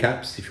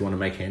handicaps, if you want to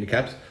make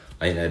handicaps,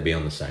 I think they'd be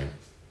on the same.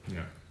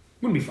 Yeah.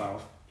 Wouldn't be far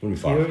off. Wouldn't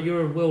be far.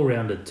 you're a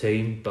well-rounded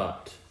team,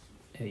 but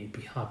you'd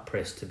be hard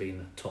pressed to be in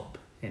the top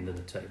end of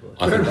the table.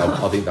 I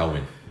think they'll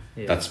win.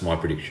 Yeah. That's my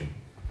prediction.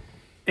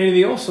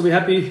 Anything else? Are we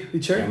happy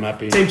with Cherry? I'm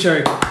happy. Team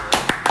Cherry.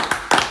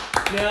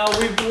 Now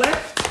we've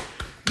left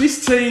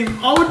this team.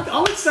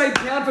 I would say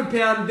pound for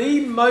pound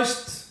the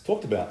most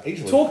Talked about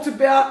easily. talked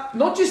about,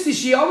 not just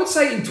this year. I would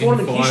say in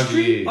tournament 5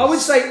 history. years. I would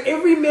say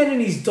every man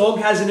and his dog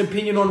has an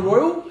opinion on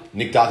Royal.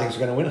 Nick Darthing's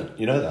going to win it.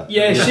 You know that.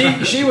 Yeah,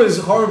 she was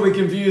horribly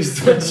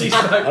confused when she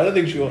spoke. I don't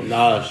think she will.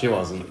 No, she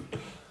wasn't.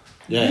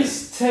 Yeah.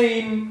 This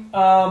team,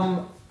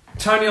 Tony,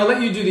 I'll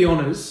let you do the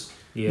honours.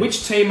 Yeah.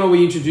 Which team are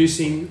we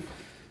introducing,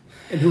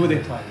 and who are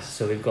their players?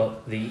 So we've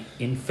got the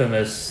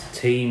infamous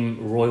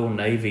Team Royal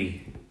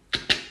Navy.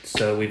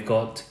 So we've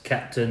got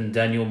Captain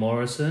Daniel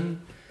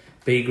Morrison,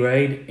 B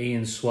grade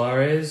Ian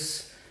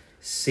Suarez,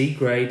 C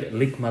grade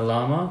Lick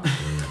Malama,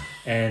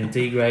 and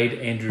D grade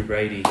Andrew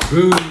Brady.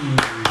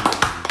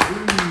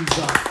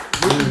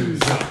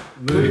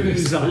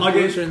 Loser. I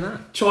guess in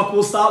that? Chalk,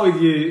 we'll start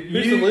with you.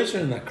 Who's the loser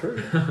in that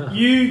crew?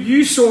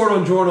 You saw it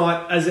on draw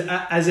night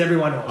as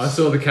everyone else. I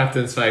saw the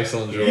captain's face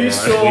on draw. You right?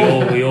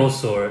 saw- We all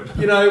saw it.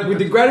 You know, with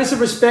the greatest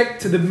of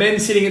respect to the men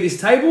sitting at this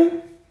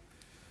table,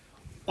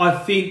 I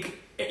think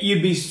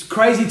you'd be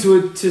crazy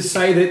to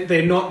say that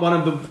they're not one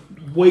of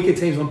the weaker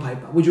teams on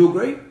paper. Would you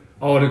agree?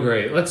 I would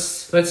agree. Let's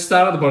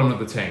start at the bottom of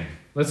the team.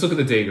 Let's look at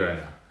the D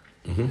grader.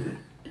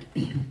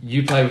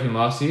 You played with him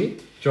last year,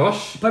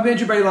 Josh. Played with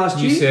Andrew Brady last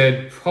You year.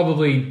 said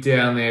probably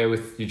down there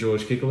with your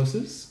George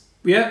Kikoulises.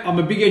 Yeah, I'm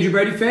a big Andrew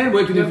Brady fan.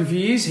 Worked with him for a few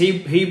years.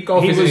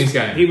 Golf he isn't was his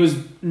game. He was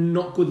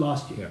not good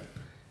last year.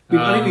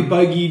 Yeah. I think we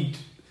bogeyed.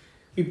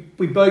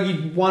 We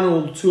bogeyed one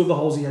or two of the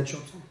holes he had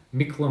shots on.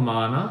 Mick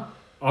Lamana.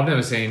 I've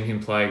never seen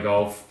him play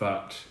golf,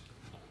 but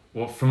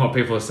from what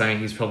people are saying,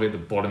 he's probably at the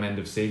bottom end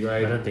of C I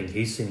grade. don't think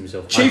he's seen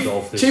himself play Chief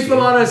golf this Chief year.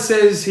 Lamana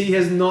says he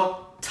has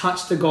not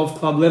touched a golf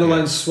club, let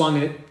alone swung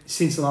it,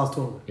 since the last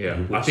tournament. Yeah,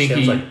 Which I think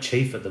sounds he. like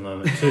Chief at the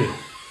moment too.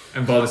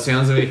 And by the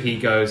sounds of it, he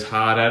goes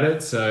hard at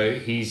it. So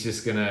he's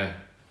just gonna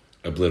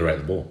Obliterate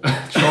the ball.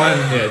 try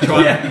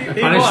and Yeah, he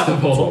punish might. the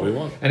That's what ball. we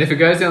want. And if it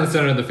goes down the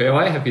center of the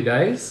fairway, happy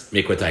days.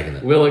 Mick, we're taking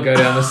it. Will it go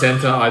down the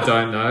center? I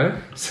don't know.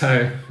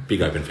 So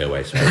Big open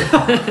fairways.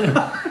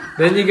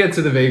 then you get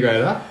to the V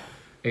grader,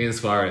 Ian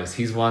Suarez.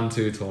 He's won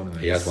 2 tournaments.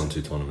 He has won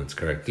 2 tournaments,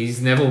 correct.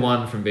 He's never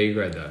won from B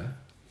grade though.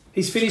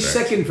 He's finished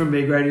Correct. second from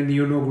B grade in the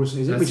inaugural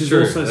season, That's which is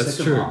true, also that's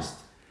second true.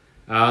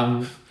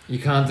 last. You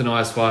can't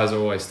deny Suarez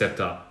always stepped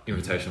up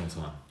invitational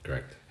time.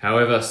 Correct.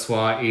 However,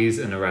 Suarez is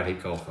an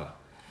erratic golfer.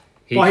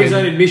 He By his can-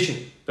 own admission.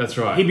 That's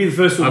right. He'd be the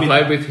first to I admit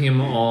played that. with him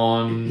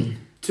on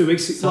 2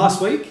 weeks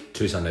last week.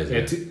 2 Sundays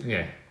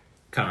ago.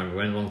 can't remember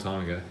when, a long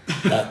time ago.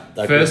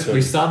 That First, could-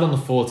 we started on the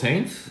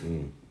 14th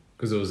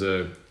because it was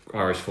a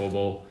Irish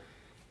 4-ball.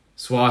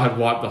 Swar had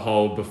wiped the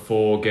hole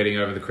before getting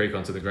over the creek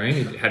onto the green.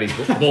 He had his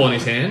ball in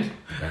his hand.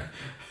 Okay.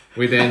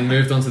 We then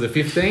moved on to the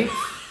 15th.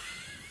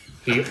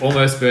 He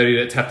almost birdied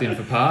it, tapped in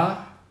for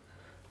par.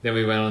 Then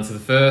we went on to the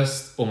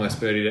first, almost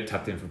birdied it,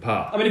 tapped in for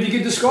par. I mean, if you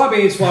could describe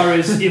Ian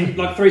Suarez in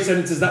like 3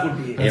 sentences, that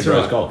would be it. That's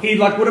Ambrose right. golf. He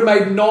would have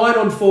made 9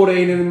 on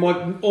 14 and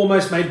then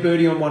almost made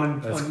birdie on 1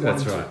 and That's- on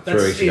that's 1 and right. 2.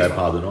 3 weeks Ian ago, Suarez.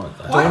 par the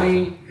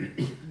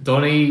ninth.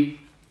 Donnie,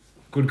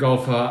 good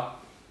golfer,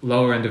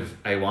 lower end of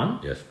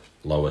A1. Yes,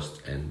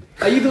 lowest end.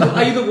 Are you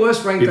the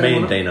worst ranked Be me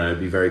and A1? Dino,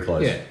 be very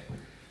close. Yeah.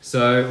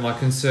 So my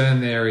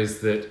concern there is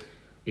that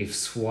if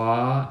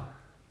Swar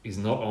is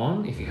not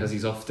on, if he has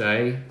his off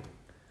day,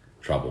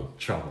 Trouble.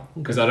 trouble.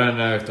 Because I don't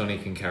know if Donnie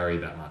can carry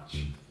that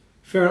much.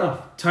 Fair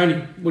enough. Tony,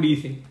 what do you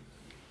think?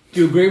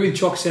 Do you agree with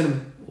Chalk's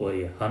sentiment? Well,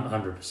 yeah,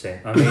 100%.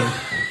 I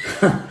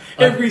mean,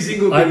 Every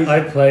single thing.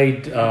 I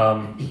played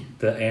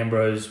the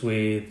Ambrose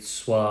with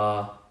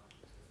Swar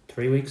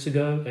 3 weeks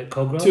ago at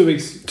Cogra. 2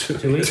 weeks.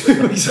 2 weeks.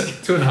 2 weeks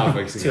ago. 2.5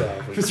 weeks ago.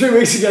 2.5 For weeks. 3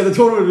 weeks ago, the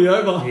tournament would be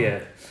over.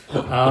 Yeah.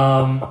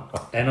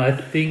 And I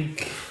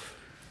think,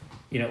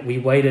 we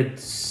waited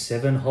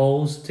 7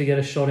 holes to get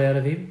a shot out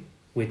of him,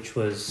 which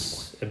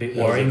was a bit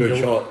That was a worrying. good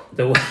shot.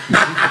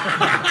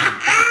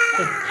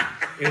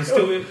 It was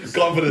still,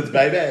 Confidence,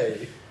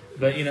 baby.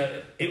 but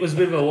it was a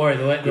bit of a worry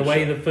the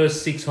way the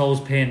first 6 holes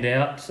panned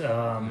out.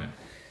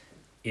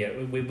 We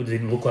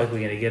didn't look like we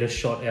were going to get a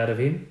shot out of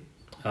him.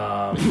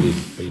 But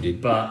you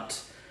did.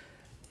 But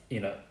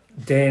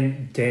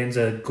Dan's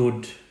a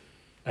good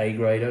A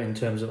grader in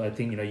terms of, I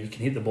think you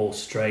can hit the ball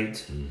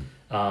straight,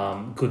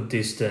 good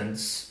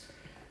distance,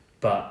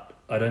 but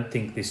I don't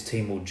think this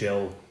team will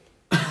gel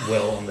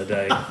well on the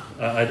day.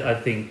 I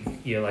think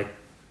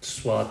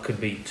Swart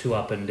could be too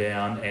up and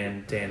down,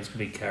 and Dan's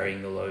going to be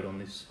carrying the load on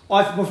this.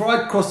 Before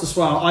I cross the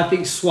Swar, I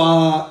think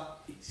Swar's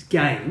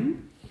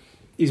game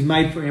is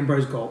made for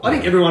Ambrose golf. I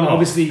think everyone,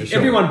 for sure.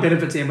 everyone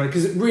benefits Ambrose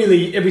because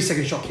really every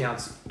second shot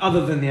counts,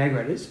 other than the A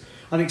graders.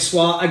 I think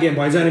Swar, again,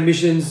 by his own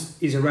admissions,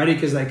 is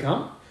erratic as they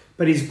come,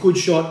 but his good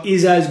shot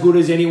is as good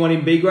as anyone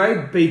in B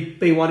grade,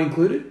 B1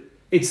 included.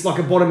 It's like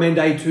a bottom end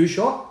A2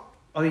 shot.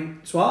 I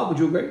think Swar, would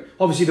you agree?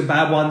 Obviously, the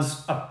bad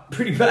ones are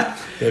pretty bad.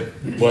 They're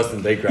worse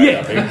than D grade,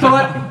 I think.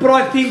 but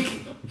I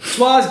think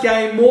Swar's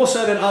game, more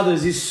so than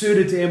others, is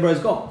suited to Ambrose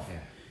golf. Yeah.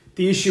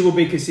 The issue will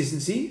be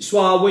consistency.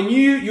 Swar, when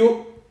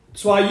you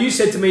you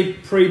said to me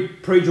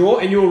pre-draw,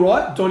 and you were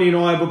right. Donnie and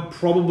I were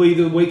probably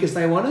the weakest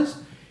A1ers.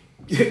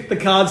 The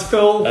cards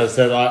fell. As I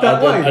said,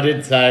 I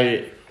did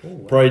say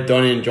probably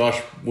Donnie and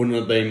Josh wouldn't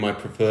have been my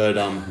preferred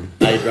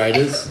A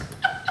graders.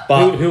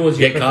 But Who was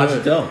your Get cards to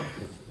preferred? tell.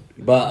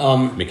 but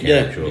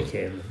McCann, sure.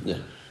 Ken. Yeah.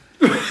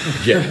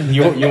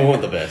 you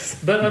want the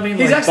best. But I mean,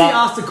 He's like, actually but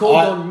asked to call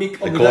I- on Mick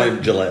They on the call day.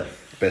 him Gillette.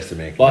 Best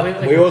American. But I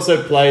mean, we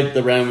also played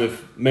the round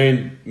with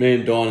me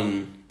and Don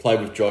and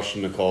played with Josh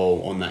and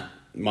Nicole on that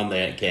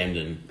Monday at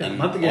Camden. Yeah, And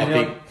month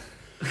ago,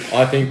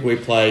 I think we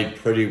played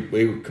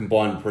we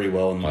combined pretty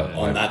well on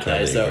I that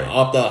totally day. So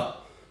agree.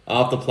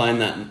 after playing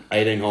that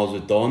 18 holes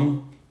with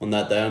Don on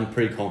that day, I'm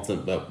pretty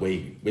confident that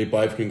we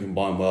both can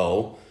combine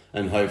well,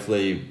 and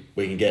hopefully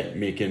we can get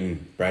Mick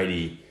and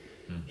Brady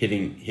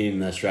hitting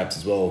their straps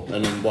as well.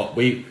 And then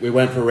we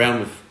went for a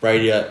round with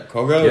Brady at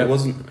Coggo. Yep. It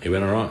wasn't. He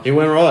went all right. He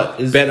went right.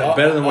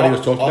 Better than what he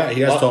was talking about.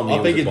 He has told me I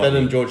he think was he's a better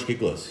bottom. than George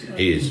Kickless.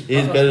 He is.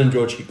 He's better than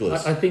George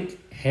Kickless. I think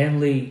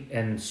Hanley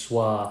and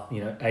Swar,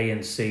 A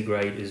and C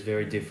grade is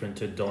very different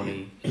to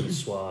Donny and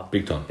Swar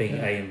Big time. being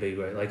A and B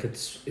grade. Like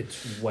it's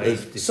way There's-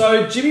 different.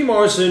 So Jimmy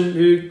Morrison,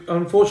 who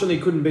unfortunately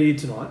couldn't be here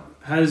tonight,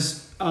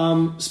 has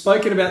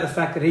spoken about the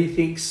fact that he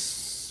thinks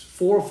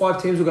 4 or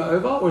 5 teams will go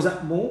over, or is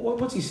that more?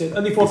 What's he said?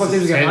 Only 4 or 5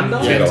 teams will go under.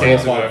 10 Yeah,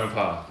 teams four, will go five. over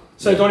par.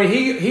 So Donny,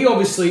 he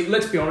obviously,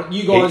 let's be honest,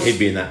 you guys, He'd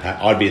be in that pack.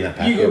 I'd be in that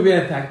pack. you yeah. could be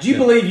in a pack. Do you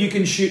believe you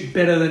can shoot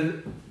better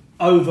than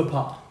over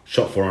par?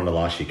 Shot 4 under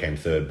last year, came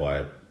third by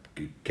a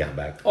count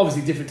back.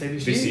 Obviously, different team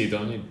this This year. year,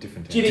 don't you?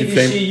 Different Do you team. think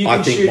this year you I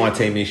can think shoot? my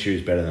team this year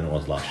is better than it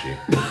was last year.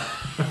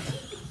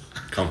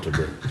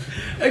 Comfortably.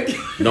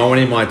 No one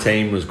in my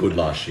team was good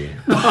last year.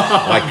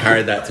 I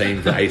carried that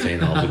team for 18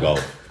 holes of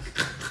golf.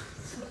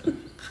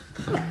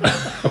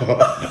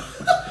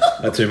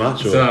 That too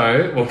much? Or?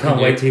 So,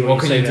 Can't wait till what you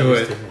can say you that do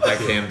this at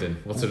Camden?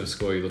 What sort of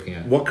score are you looking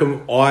at? What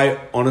can I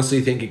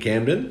honestly think at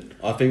Camden?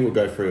 I think we'll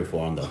go 3 or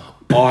 4 under.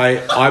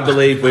 I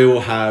believe we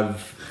will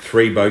have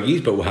 3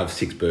 bogeys, but we'll have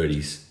 6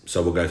 birdies.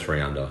 So we'll go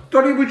 3 under.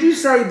 Donny, would you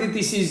say that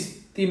this is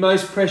the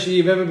most pressure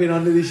you've ever been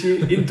under this year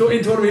in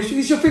tournament history?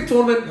 This is your 5th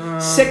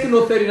tournament, second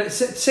or third,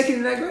 second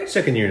in A grade.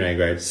 Second year in A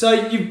grade. So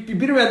you've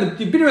been around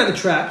the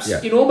traps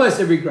Yeah. in almost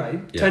every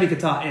grade, Yeah. Tony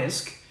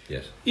Qatar-esque.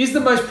 Yes. Is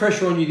the most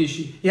pressure on you this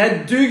year? You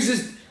had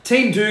Dukes'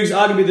 Team Dukes,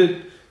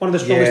 arguably one of the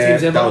strongest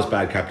teams ever. that was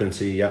bad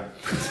captaincy. Yeah.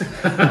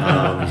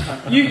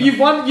 You've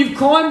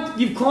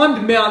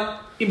climbed Mount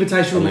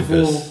Invitational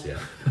Olympus. before. Yeah.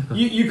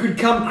 You could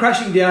come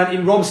crashing down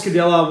in Rob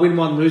Scadella, win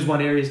one, lose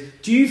one areas.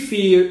 Do you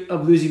fear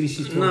of losing this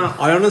year's tournament?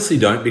 No, I honestly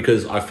don't,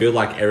 because I feel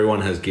like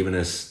everyone's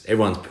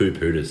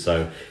poo-pooed us.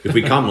 So if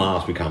we come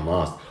last, we come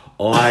last.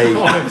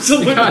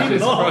 Absolutely You can't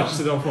just not. brush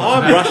it off like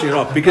I'm that. brushing it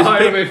off because I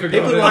people, already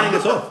forgot are that. running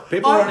us off.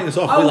 People are running us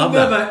off. I We will love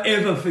never that.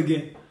 ever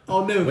forget.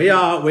 I'll never. We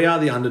are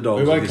the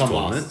underdogs We won't of this come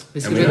tournament. last.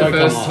 This And will we be the won't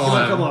first come We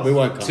won't come time last. We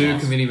won't come 2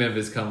 last. committee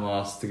members come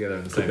last together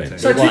in the same be. team.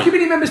 So We 2 won't.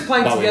 committee members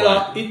playing But we together.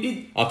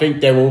 won't. I think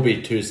there will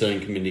be 2 certain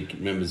committee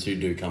members who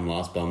do come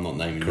last, but I'm not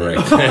naming them.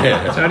 Correct.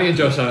 Tony and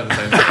Josh aren't the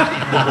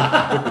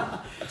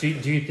same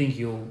team. Do you think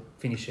you'll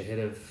finish ahead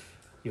of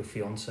your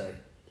fiance?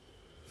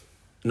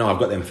 No, I've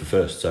got them for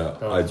first, so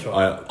Oh, that's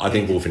right. I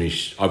think we'll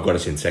finish. I've got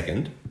us in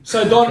second.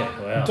 So Don,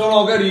 Okay, wow. Don,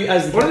 I'll go to you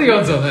as the. What are the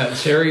odds on that?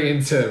 Cherry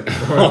into...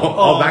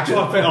 I'll back it.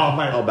 Oh, mate.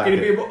 I'll back It'd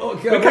it. be-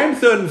 okay, We came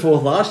third and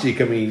fourth last year.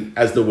 Can we,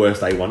 as the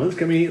worst A1ers,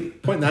 can we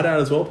point that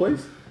out as well,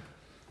 please?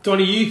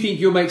 Donny, you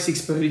think you'll make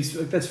 6 birdies?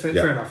 That's fair,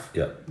 Yeah. fair enough.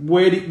 Yeah.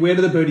 Where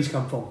do the birdies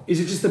come from?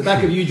 Is it just the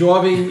back of you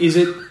driving? Is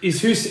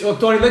who's? Look,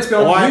 Donny, let's be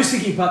honest. Who's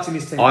sinking putts in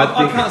this team? I I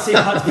think- can't see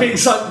putts being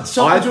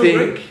so. I Would you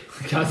agree? think.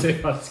 I can't see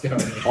if that's going.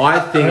 I I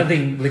don't think.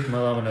 think Lick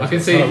Malama knows I can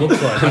what see- it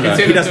looks like. I can No,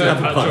 see he the doesn't third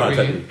have a putt putt. I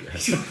dropping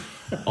tell in.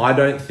 you. I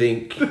don't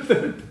think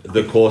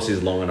the course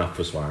is long enough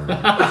for swearing.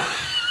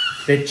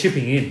 They're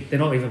chipping in. They're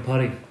not even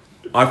putting.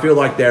 I feel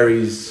like there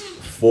is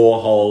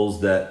 4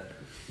 holes that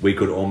we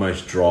could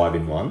almost drive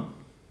in one.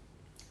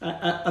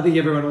 I think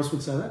everyone else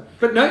would say that,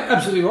 but no,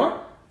 absolutely right.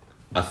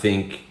 I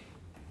think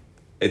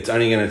it's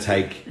only going to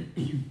take.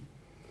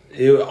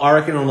 I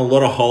reckon on a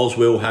lot of holes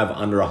we'll have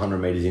under 100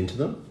 metres into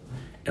them,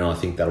 and I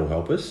think that'll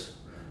help us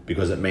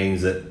because it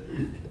means that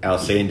our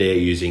C&D are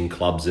using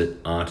clubs that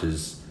aren't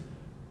as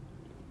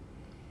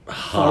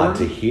hard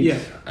to Foreign? hit Yeah.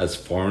 as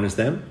foreign as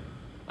them.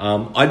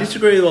 I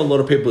disagree with what a lot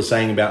of people are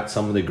saying about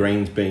some of the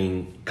greens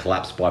being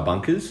collapsed by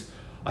bunkers.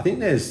 I think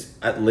there's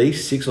at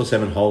least 6 or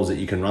 7 holes that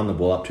you can run the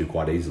ball up to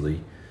quite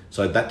easily.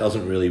 So that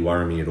doesn't really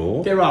worry me at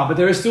all. There are, but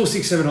there are still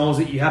 6-7 holes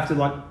that you have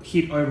to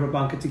hit over a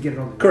bunker to get it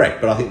on.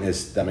 Correct, but I think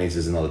that means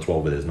there's another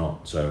 12 where there's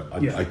not. So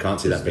Yeah. I can't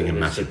see that being a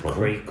There's massive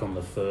problem. creek on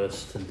the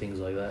first and things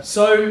like that.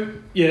 So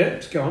yeah,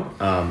 let's go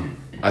on.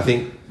 I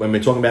think when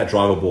we're talking about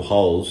drivable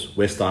holes,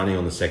 we're starting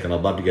on the second.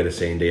 I'd love to get a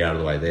C&D out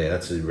of the way there.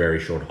 That's a very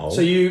short hole.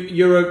 So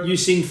you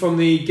sing from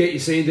the get your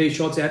C&D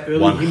shots out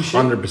early. him shit?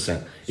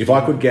 100%. If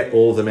I could get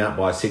all of them out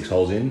by 6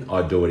 holes in,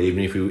 I'd do it.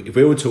 Even if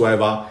we were 2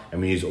 over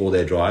and we used all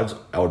their drives,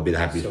 I would be the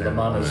happiest So man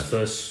on Lamana's earth.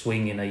 first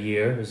swing in a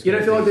year. Is You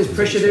don't feel like there's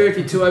pressure there if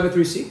you're 2 over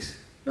through 6?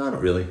 No,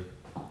 not really.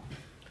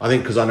 I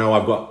think because I know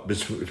I've got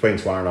between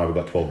Swire and I, we've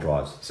got 12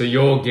 drives. So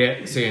you'll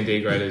get C and D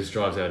graders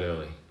drives out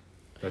early.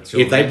 That's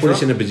your If they put mantra?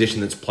 us in a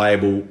position that's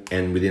playable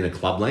and within a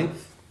club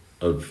length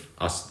of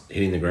us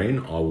hitting the green,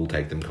 I will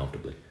take them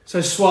comfortably.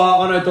 So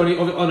Swire, I know Donny,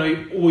 I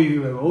know all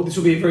you very well. This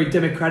will be a very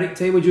democratic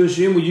team, would you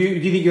assume? Do you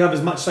think you have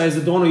as much say as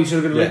the Don, or are you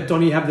sort of going to let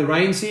Donny have the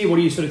reins here? What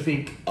do you sort of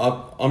think?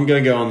 I'm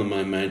going to go on the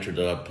main mantra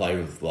that I've played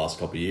with the last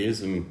couple of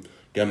years and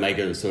going to make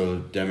it a sort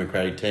of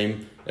democratic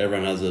team.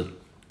 Everyone has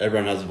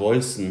a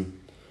voice and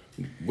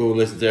we'll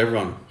listen to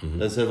everyone.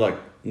 They said like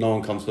no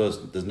one comes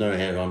first. There's no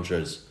head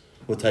honchos.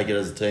 We'll take it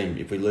as a team.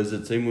 If we lose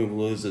as a team, we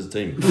will lose as a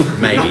team.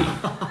 Maybe.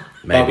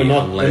 But we're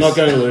not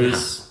going to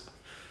lose.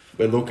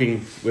 We're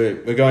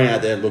going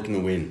out there looking to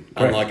win.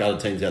 Unlike other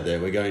teams out there,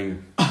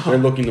 we're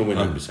looking to win.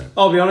 100%.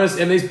 I'll be honest,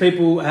 and these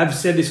people have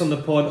said this on the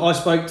pod. I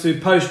spoke to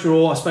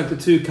post-draw, I spoke to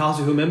 2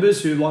 Castle Hill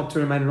members who like to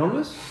remain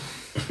anonymous.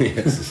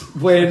 Yes.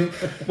 When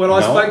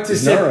I spoke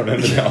to I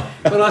remember now.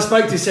 when I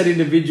spoke to said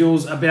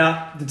individuals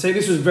about the team,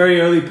 this was very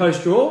early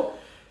post-draw.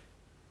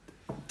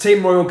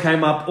 Team Royal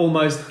came up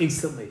almost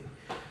instantly.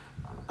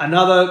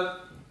 Another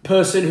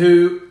person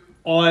who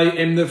I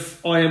am the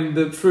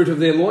fruit of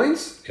their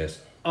loins. Yes.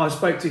 I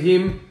spoke to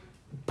him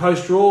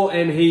post-draw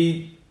and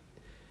he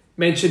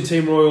mentioned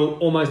Team Royal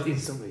almost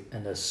instantly.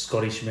 And a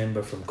Scottish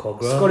member from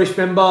Cogra. Scottish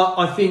member,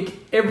 I think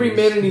every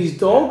man and his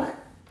dog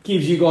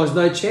gives you guys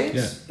no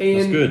chance. Yeah, and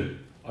that's good.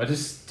 I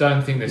just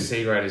don't think the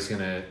C grade is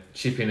going to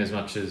chip in as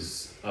much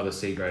as other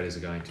C graders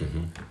are going to.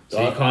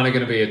 So you're kind of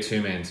going to be a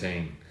 2-man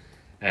team.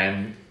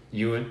 And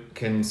you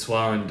can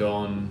Swar and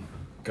Don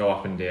go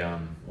up and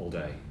down all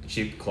day.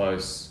 Chip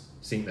close,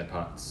 sink their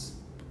putts.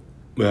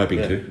 We're hoping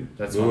to.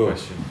 That's We my will.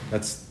 question.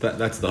 That's the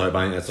hope.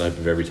 I think that's the hope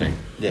of every team.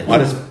 Yeah.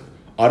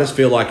 I just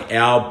feel like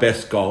our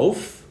best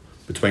golf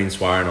between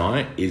Swire and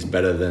I is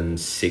better than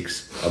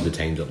 6 of the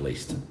teams at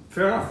least.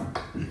 fair enough.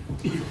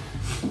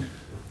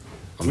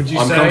 Would you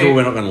I'm say- comfortable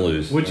we're not going to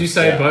lose. Would you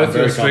say Yeah, I'm both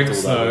very your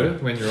strengths comfortable though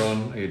with when you're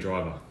on your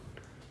driver?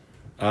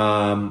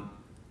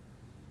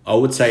 I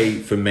would say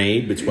for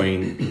me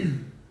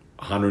between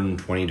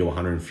 120 to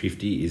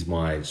 150 is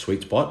my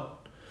sweet spot.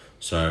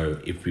 So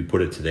if we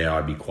put it to there,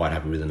 I'd be quite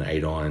happy with an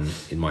 8 iron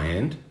in my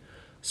hand.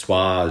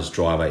 Swar's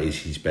driver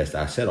is his best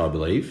asset, I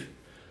believe.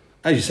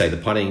 As you say, the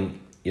putting,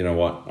 you know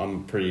what?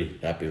 I'm pretty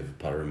happy with the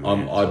putter in my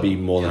hand, I'd be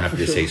more than happy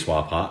to sure. see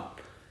Swar putt.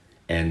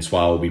 And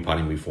Swar will be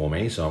putting before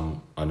me,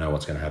 so I know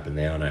what's going to happen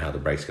there. I know how the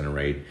break's going to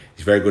read.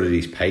 He's very good at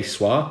his pace,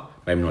 Swar.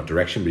 Maybe not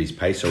direction, but his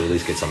pace, so we'll at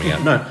least get something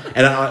out. No,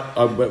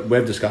 and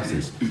we've discussed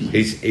this.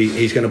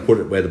 He's going to put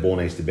it where the ball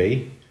needs to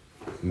be.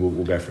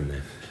 We'll go from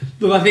there.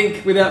 Look, I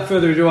think without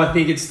further ado, I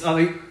think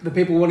the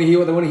people want to hear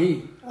what they want to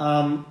hear.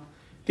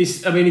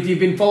 If you've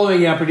been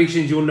following our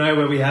predictions, you'll know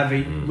where we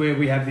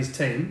have this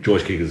team.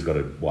 George Kicker's got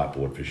a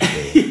whiteboard for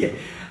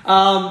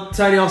sure.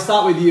 Tony, I'll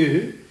start with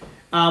you.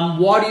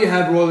 Why do you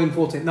have Royal in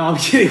 14? No, I'm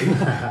kidding.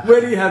 Where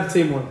do you have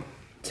Team Royal?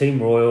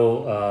 Team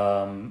Royal,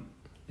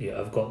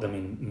 I've got them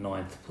in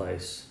 9th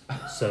place.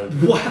 So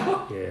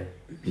Wow. yeah.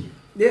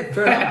 Yeah,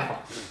 fair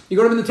enough. You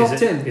got them in the top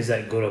 10. Is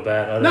that good or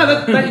bad? I don't No,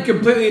 know. that you're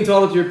completely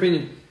entitled to your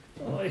opinion.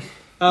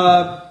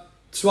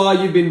 Swar,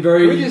 you've been Can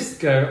very... we just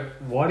go,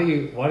 why do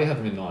you have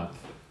them in 9th?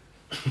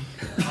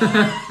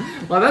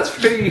 Well, that's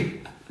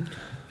pretty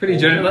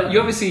generous. Like, you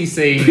obviously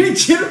see pretty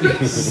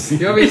generous.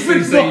 you obviously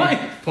Even see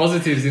ninth.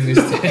 positives in this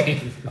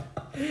team.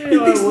 He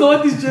thinks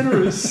 9th is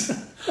generous.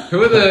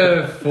 Who are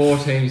the 4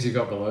 teams you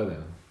got below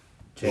them?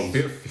 Jeez.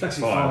 It's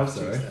actually 5, 5.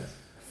 sorry.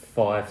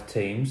 5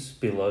 teams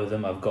below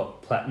them. I've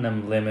got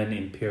Platinum, Lemon,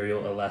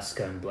 Imperial,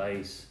 Alaska, and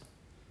Blaze.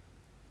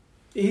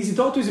 He's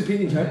entitled to his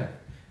opinion, Joe.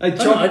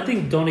 I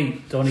think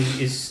Donny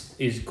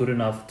is good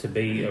enough to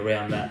be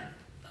around that.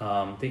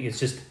 I think it's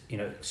just,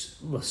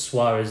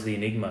 Swar is the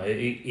enigma.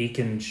 He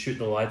can shoot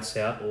the lights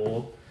out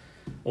or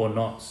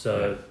not.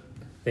 So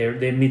they're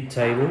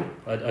mid-table.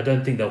 I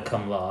don't think they'll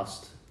come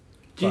last.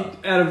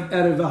 Out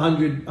of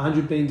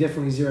 100 being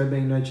definitely 0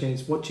 being no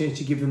chance, what chance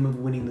do you give them of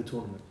winning the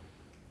tournament?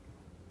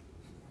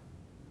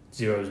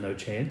 0 is no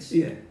chance.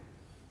 Yeah.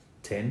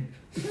 10.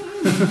 I'll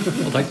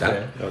take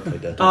that. I'll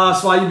take that.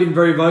 Swar, you've been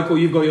very vocal.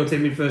 You've got your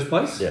team in first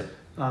place. Yeah.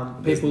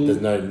 There's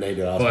no need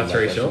to ask me 5-3 that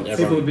question. shots.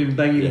 People have been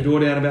banging the door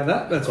down about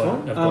that. That's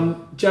Got it.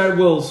 fine. Jared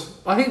Wills,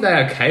 I think they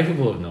are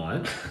capable of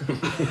 9.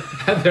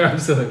 At their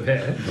absolute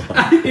best.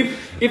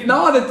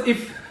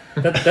 if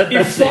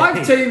That's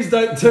 5 teams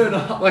don't turn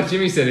up, Like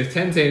Jimmy said, if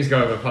 10 teams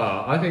go over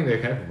par, I think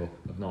they're capable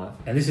of 9.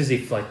 And this is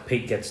if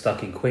Pete gets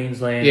stuck in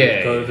Queensland.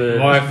 Yeah, with COVID,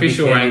 my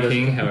official Nick Canada's-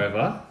 ranking,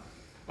 however,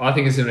 I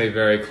think it's going to be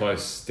very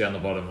close down the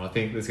bottom. I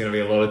think there's going to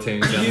be a lot of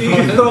teams down the you can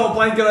bottom. throw a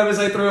blanket over,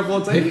 say 3 or 4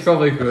 You teams.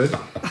 probably could.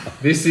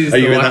 This is Are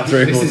you the in that lucky,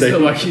 3 or this 4 is the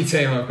team? lucky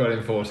team I've got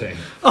in 14.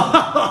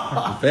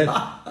 Fair.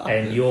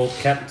 And your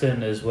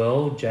captain as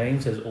well,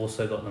 James, has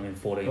also got them in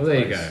 14th Well, there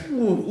you place. go.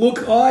 Ooh,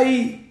 look,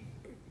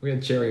 We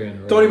had Cherry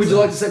and Donnie, would you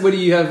like to say where do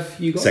you have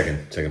you got?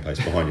 Second place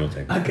behind your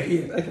team. Okay,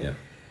 yeah, okay.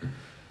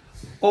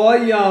 Yeah. I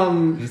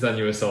He's done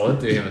you a solid.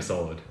 Do him a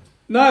solid.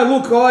 No,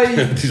 look,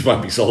 This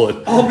won't be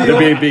solid. I'll be It'll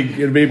be a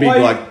honest. big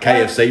like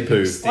KFC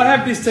poo. I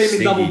have this team in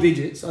Stinky. double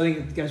digits. I think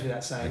it goes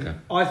without saying.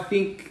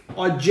 Okay.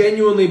 I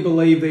genuinely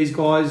believe these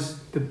guys,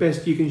 the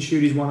best you can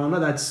shoot is 1 under.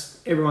 That's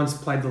everyone's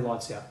played the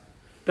lights out.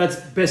 That's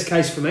best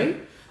case for me.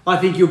 I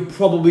think you'll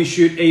probably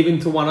shoot even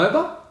to 1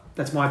 over.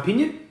 That's my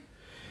opinion.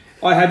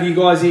 I have you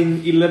guys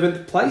in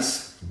 11th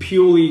place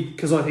purely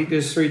because I think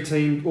there's 2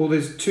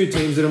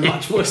 teams that are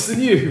much worse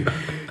than you.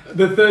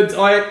 The third,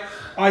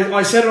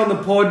 I said it on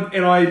the pod,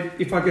 and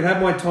if I could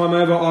have my time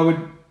over, I would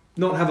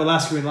not have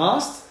Alaska in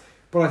last.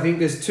 But I think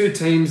there's 2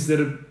 teams that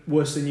are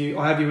worse than you.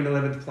 I have you in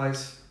 11th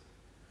place.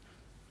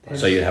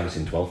 So you'd have us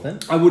in 12th then?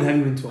 I would have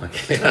you in 12th.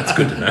 Okay, that's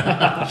good to know.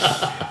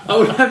 I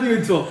would have you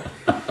in 12th.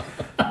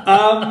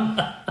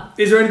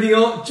 Is there anything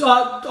else?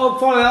 I'll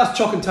finally ask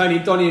Chock and Tony.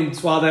 Donnie and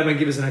Swar, they haven't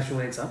given us an actual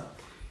answer.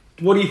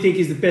 What do you think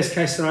is the best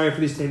case scenario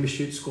for this team to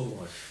shoot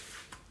score-wise?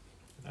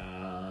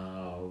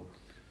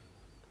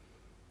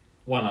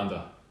 1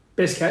 under.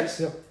 Best case?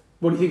 Yep.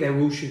 What do you think they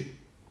will shoot?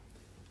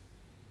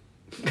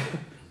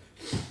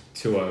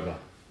 2 over.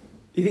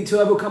 You think 2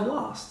 over will come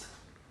last?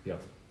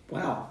 Yep.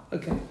 Wow.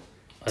 Okay.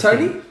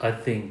 Tony? I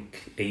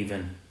think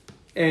even.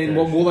 And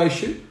what will they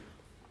shoot?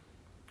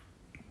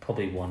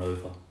 Probably 1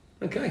 over.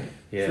 Okay.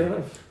 Yeah. Fair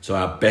enough. So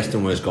our best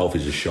and worst golf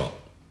is a shot.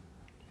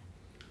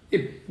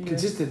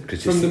 Consistent.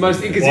 Consistent. From the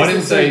most Yeah.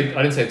 inconsistent. Well,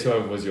 I didn't say 2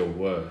 over was your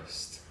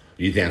worst.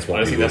 You think that's I what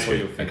just we think will that's what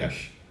shoot? you'll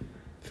finish.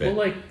 Fair.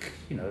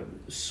 Well,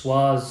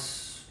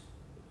 Swar's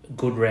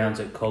good rounds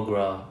at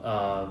Cogra,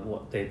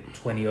 they're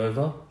 20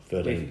 over?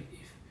 13.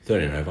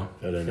 13 over.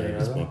 13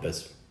 is my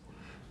best.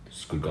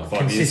 It's good golf.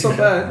 5 years. It's not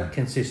bad.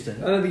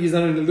 Consistent. I don't think he's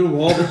done it in a little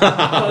while, but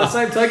by the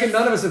same token,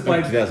 none of us have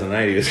played.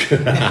 2008 was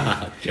good.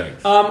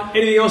 Jokes.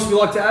 Anything else you'd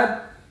like to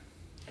add?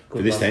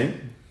 For this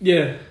team,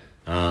 Yeah.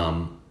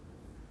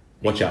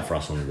 watch out for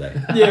us on the day.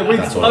 Yeah,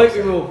 That's all I I'll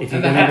think we will. If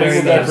you're And the going to hats bury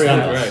will go those for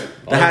numbers, under.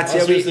 The hats, I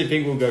yeah, seriously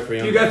think we'll go for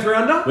Do you go 3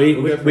 under?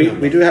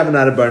 We do have an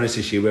added bonus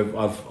this year.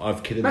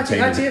 I've kitted the Matching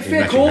team hats, yeah, in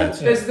fair matching call. hats.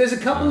 There's a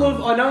couple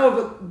of, I know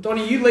of,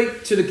 Donnie, you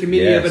leaked to the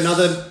committee Yes. of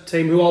another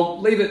team who I'll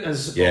leave it as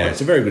a surprise. Yeah,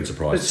 it's a very good But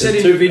surprise. said I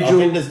individual.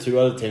 think there's 2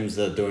 other teams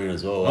that are doing it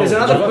as well. There's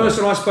Oh, another wow.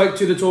 person I spoke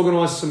to that's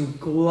organised some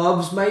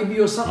gloves maybe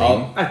or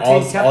something. A I team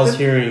was captain.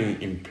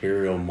 hearing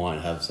Imperial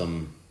might have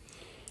some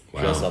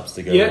dress ups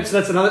together. Yeah, so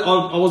that's another.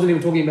 I wasn't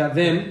even talking about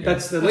them.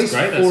 That's at least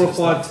great, 4 or that's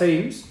 5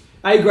 teams.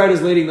 A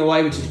graders leading the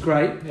way, which is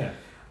great. Yeah.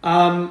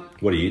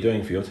 What are you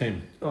doing for your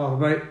team? Oh,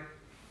 mate,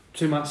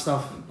 too much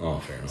stuff. Oh,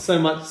 fair enough. So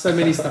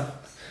many stuff.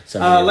 So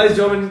many- Ladies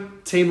and gentlemen,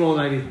 Team Royal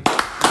Navy.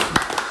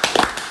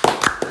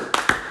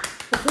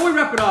 Before we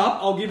wrap it up,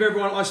 I'll give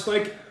everyone. I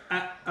spoke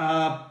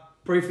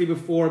briefly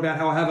before about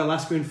how I have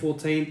Alaska in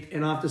 14th,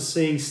 and after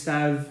seeing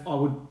Stav, I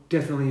would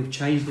definitely have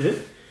changed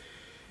it.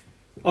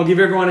 I'll give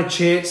everyone a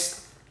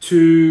chance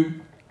to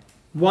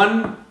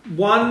one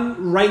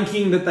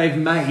ranking that they've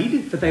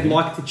made that they'd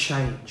like to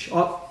change.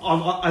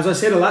 As I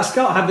said,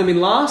 Alaska, I have them in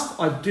last.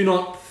 I do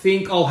not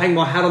think I'll hang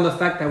my hat on the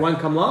fact they won't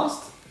come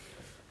last.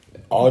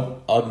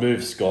 I'd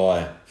move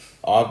Sky.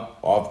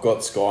 I've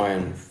got Sky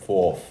in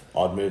 4th.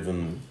 I'd move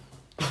them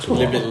a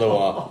little bit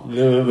lower.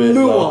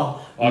 Lure.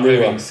 I'm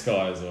moving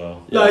Sky as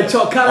well. No,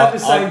 Chock, can't have the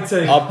same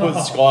team. I'd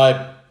put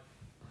Sky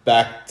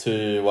back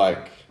to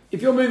like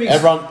If you're moving...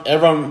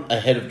 everyone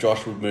ahead of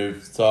Josh would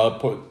move. So I'd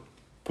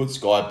put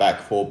Sky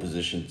back 4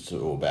 positions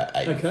to about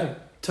 8. Okay.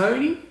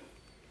 Tony?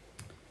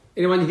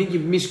 Anyone you think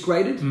you've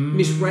misgraded?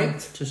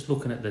 Misranked? just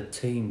looking at the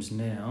teams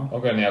now. I'll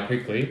go now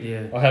quickly.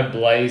 Yeah. I had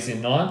Blaze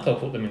in 9th. I'll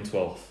put them in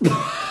 12th.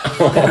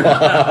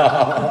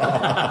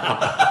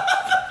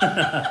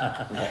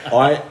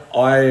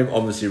 I'm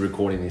obviously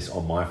recording this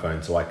on my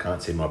phone, so I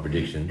can't see my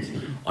predictions.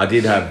 I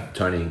did have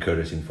Tony and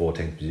Curtis in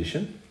 14th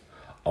position.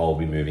 I'll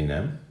be moving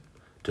them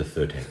to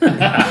 13th.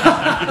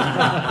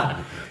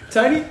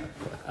 Tony?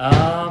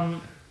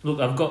 Look,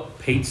 I've got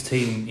Pete's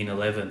team in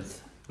 11th,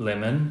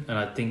 Lemon, and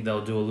I think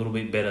they'll do a little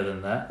bit better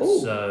than that. Ooh.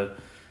 So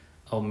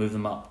I'll move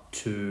them up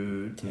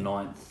to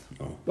 9th.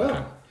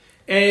 Wow.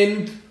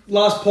 And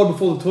last pod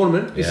before the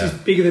tournament. This Yeah. is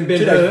bigger than Ben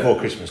 2 days Hur. before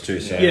Christmas too,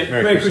 so Yeah,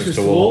 Merry Christmas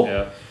to all.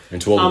 Yeah.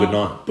 And to all a good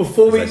night.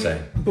 Before as we they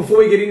say. before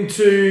we get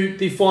into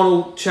the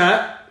final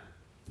chat,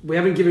 we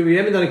haven't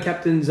done a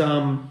captain's We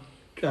won't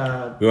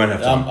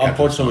have time.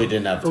 Unfortunately, we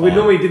didn't have but time. we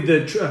normally did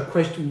the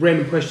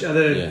random question,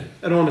 Yeah.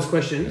 anonymous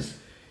questions.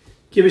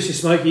 Give us your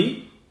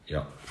smoky.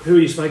 Yeah. Who are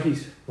your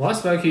smokies? My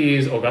Smoky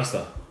is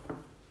Augusta.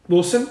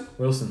 Wilson,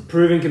 Wilson.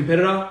 proven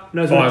competitor,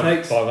 knows what it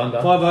takes. 5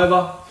 under. 5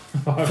 over.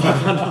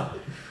 5 under.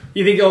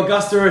 You think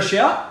Augusta are a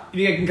shout? You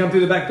think they can come through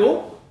the back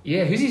door?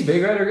 Yeah, who's his B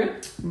grader again?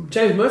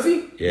 James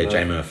Murphy? Yeah,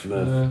 J Murph.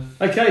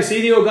 Okay, so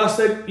you think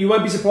Augusta, you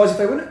won't be surprised if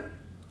they win it?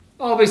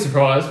 I'll be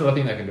surprised, but I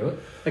think they can do it.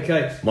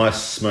 Okay. My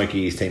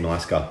smoky is Team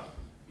Alaska.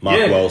 Mark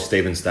Yeah. Wells,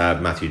 Stephen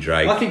Stab, Matthew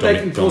Drake. I think they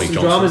can cause some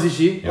dramas this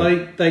year. Yep. I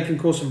think they can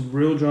cause some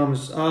real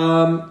dramas.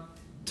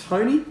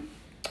 Tony?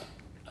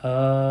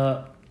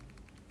 Well,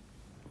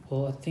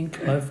 I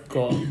think I've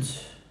got...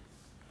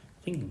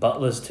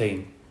 Butler's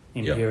team,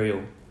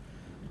 Imperial.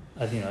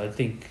 I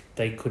think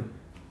they could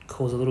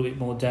cause a little bit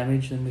more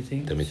damage than we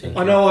think.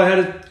 I know I had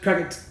a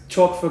crack at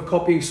Chalk for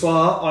copying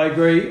Swar. I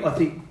agree. I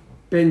think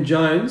Ben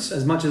Jones,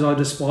 as much as I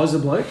despise the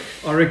bloke,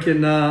 I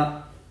reckon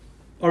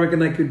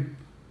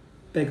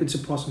they could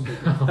surprise some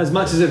people. As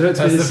much as it hurts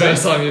me to say. That's the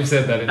first time you've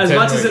said that in As 10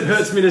 much as weeks. it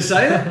hurts me to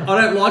say it,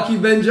 I don't like you,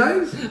 Ben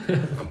Jones.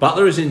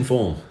 Butler is in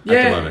form Yeah,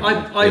 at the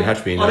moment. I It had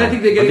to be don't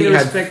think they're getting he the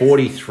had respect.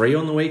 43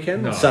 on the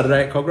weekend, No.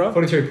 Saturday at Cogra.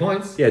 43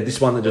 points. Yeah, this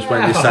one that just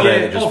went, this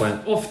Saturday that just off,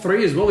 went. off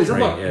 3 as well. He's up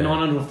Three, like yeah.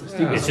 900 off the stick.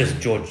 Yeah. It's just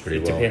George. Pretty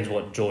It well. depends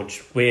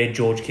where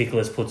George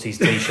Kickless puts his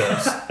tee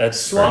shots. That's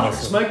Swar,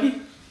 awesome.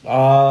 Smokey.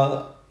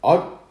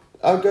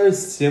 I'll go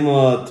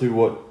similar to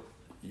what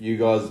you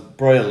guys,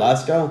 probably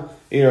Alaska.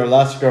 Either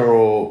Alaska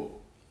or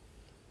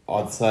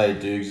I'd say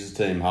Dukes'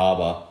 team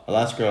Harbour.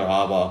 Alaska or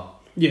Harbour.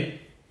 Yeah.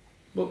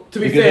 Well, to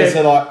be Because fair, I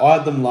said I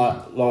had them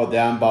lower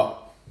down, but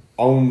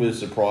I wouldn't be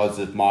surprised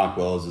if Mark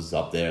Wells is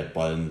up there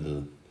by the end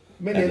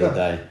of me the neither.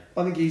 day.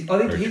 I think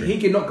Very true. he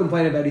cannot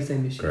complain about his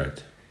team this year.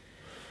 Correct.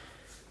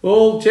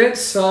 Well,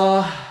 gents,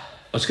 I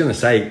was going to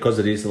say, because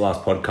it is the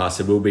last podcast,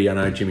 it will be, I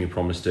know Jimmy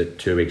promised it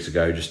 2 weeks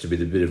ago, just to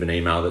be a bit of an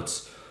email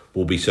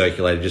will be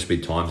circulated, just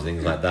with times and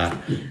things like that.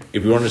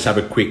 If we want to just have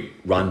a quick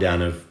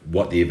rundown of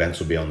what the events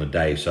will be on the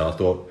day. So I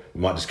thought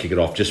we might just kick it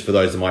off, just for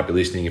those that might be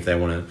listening, if they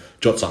want to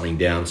jot something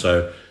down.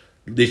 So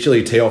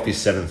literally tee off is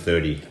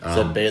 7:30.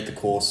 So be at the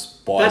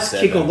course by that's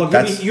 7. kickoff. Like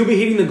That's- you'll be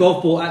hitting the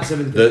golf ball at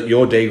 7:30.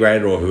 Your D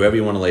grader or whoever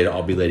you want to lead it,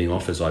 I'll be leading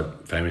off, as I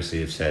famously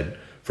have said.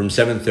 From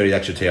 7:30,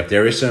 that's your tee off.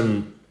 There is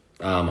some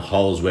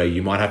holes where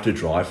you might have to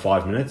drive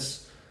 5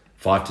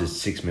 to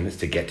 6 minutes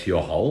to get to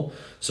your hole.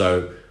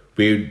 So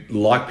we'd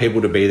like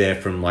people to be there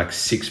from like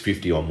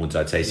 6:50 onwards,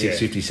 I'd say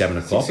 6:50, 7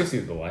 o'clock. 650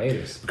 is the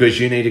latest. Because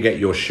you need to get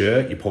your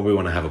shirt. You probably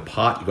want to have a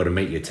putt. You've got to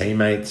meet your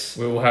teammates.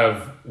 We will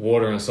have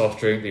water and soft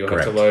drink that you'll have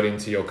Correct. to load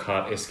into your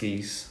cart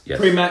eskies. Yes.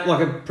 Pre-match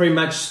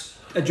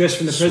address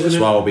from the president.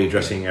 So I'll be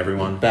addressing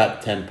everyone.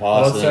 About 10 I'd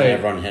past and say- then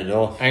everyone head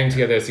off. Aim to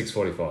get there at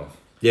 6:45.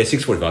 Yeah,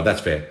 6:45.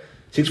 That's fair.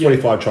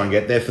 6:45. Try and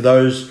get there. For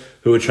those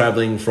who are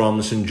travelling from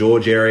the St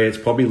George area, it's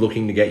probably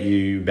looking to get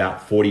you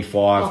about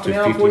 45 Half to an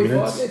hour, 50 45.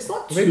 minutes. It's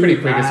not It'll be too pretty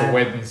quick. It's a bad.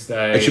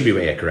 Wednesday. It should be,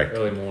 yeah, correct.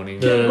 Early morning.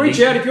 Reach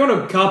out if you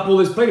want to carpool.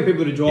 There's plenty of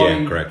people to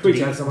drive. Yeah, correct.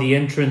 Reach out to someone. The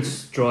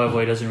entrance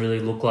driveway doesn't really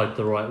look like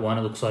the right one.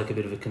 It looks like a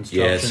bit of a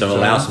construction. Yeah, so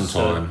allow some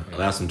zone. time.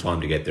 Allow some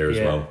time to get there as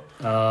Yeah.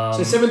 well.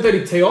 So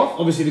 7:30 tee off.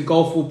 Obviously, the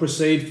golf will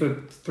proceed for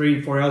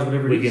 3-4 hours,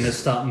 whatever it We're is. going to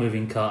start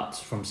moving carts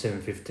from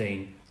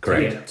 7:15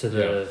 Correct. to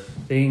the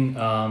thing.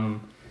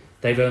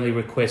 They've only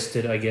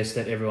requested, I guess,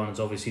 that everyone's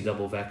obviously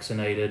double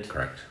vaccinated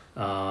Correct.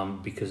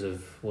 because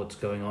of what's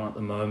going on at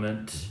the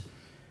moment.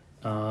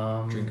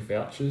 Drink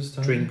vouchers,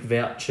 Tony? Drink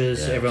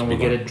vouchers. Yeah, Everyone it's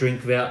will a get big a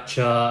drink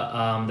voucher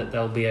that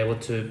they'll be able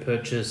to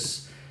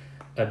purchase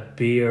a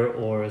beer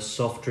or a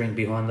soft drink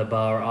behind the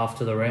bar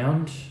after the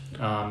round.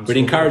 We'd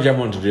encourage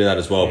everyone to do that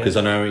as well, because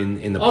I know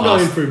in the I'll go in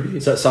past, for a beer.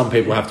 so some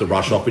people have to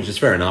rush off, which is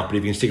fair enough, but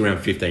if you can stick around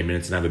 15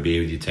 minutes and have a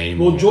beer with your team.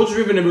 Well, or- George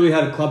River never really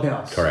had a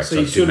clubhouse. Correct, So so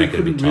you it did sort of make it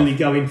a bit couldn't really tough.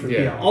 go in for a Yeah.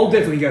 beer. I'll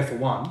definitely go for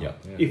one. Yeah.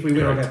 If we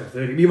win, I'll go Correct. for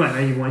 30. You might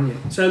know you've won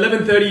yet. So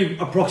 11:30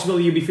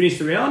 approximately, you'll be finished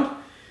the round.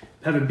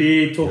 Have a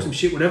beer, talk some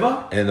shit,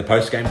 whatever. And then the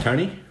post game,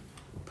 Tony?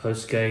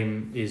 Post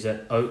game is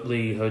at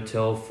Oatley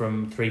Hotel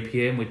from 3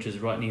 p.m, which is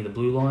right near the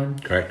Blue Line.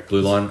 Correct.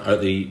 Blue Line,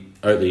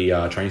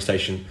 Oatley train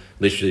station,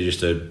 literally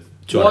just a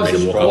 200 Wives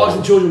metre and, walk. wives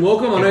and children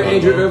welcome. I know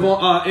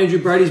Yeah. Andrew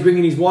Brady's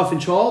bringing his wife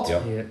and child.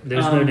 Yep. Yeah,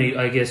 there's no Um, need.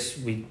 I guess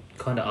we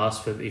kind of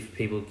asked for if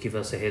people give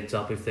us a heads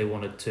up if they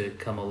wanted to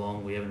come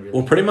along. We haven't really.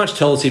 Well, pretty much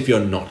tell us if you're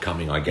not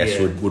coming, I guess,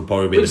 Yeah. would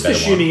probably be We're the just better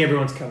assuming one.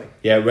 everyone's coming.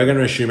 Yeah, we're going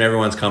to assume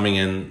everyone's coming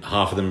and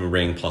half of them are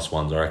bringing plus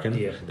ones, I reckon.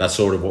 Yeah. That's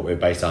sort of what we've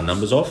based our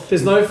numbers off.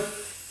 There's no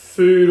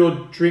food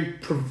or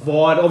drink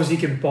provided. Obviously,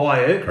 you can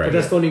buy it, but Correct.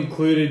 that's not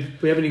included.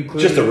 We haven't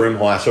included. Just a room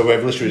hire, so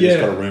we've literally Yeah.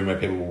 just got a room where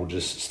people will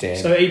just stand.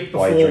 So eat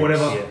buy before, drinks.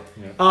 whatever.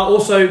 Yeah.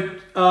 Also,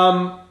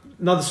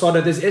 another side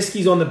note, there's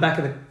eskies on the back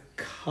of the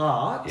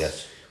cart.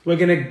 Yes. We're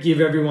going to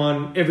give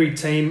every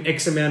team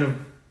X amount of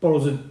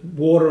bottles of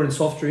water and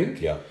soft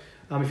drink. Yeah.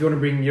 If you want to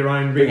bring your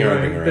own, Bring your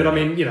own. But I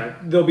mean,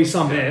 there'll be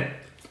some there.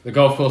 The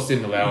golf course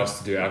didn't allow us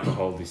to do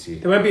alcohol this year.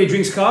 There won't be a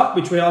drinks cart,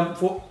 which we are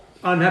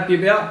unhappy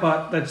about,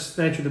 but that's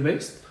the nature of the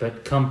beast.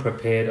 But come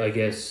prepared, I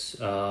guess.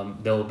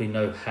 There will be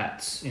no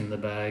hats in the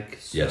bag.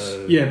 So, Yes.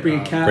 Yeah,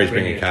 bring a cap. Please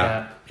bring a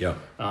cap. Yeah.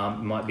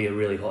 It might be a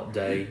really hot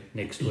day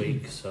next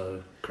week, so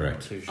Correct.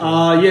 not too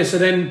sure. So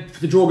then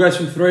the draw goes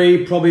from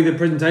 3. Probably the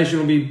presentation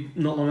will be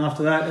not long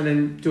after that, and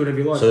then do whatever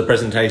you like. So the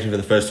presentation for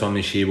the first time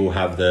this year will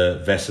have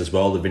the vest as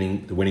well, the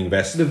winning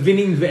vest. The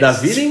winning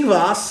vest. The winning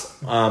vest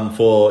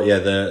for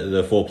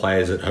the 4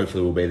 players that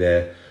hopefully will be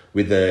there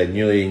with the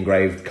newly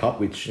engraved cup,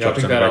 which Yeah, I Jock's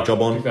picked done a that great up.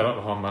 job on. Picked that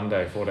up on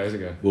Monday, 4 days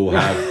ago. We'll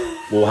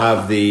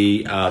have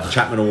the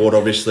Chapman Award,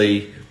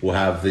 obviously. We'll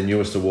have the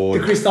newest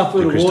award, The Chris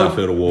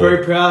Duffield Award.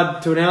 Very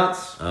proud to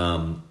announce.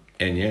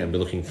 and yeah, we're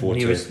looking forward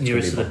Nearest to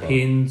to the bumper.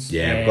 pins.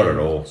 Yeah, and, got it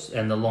all.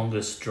 And the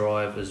longest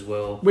drive as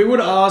well. We would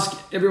ask,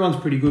 everyone's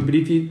pretty good, but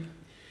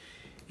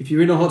if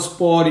you're in a hot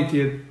spot, if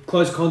you're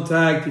close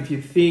contact, if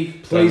you think,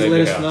 Don't please leave let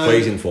the us house. know.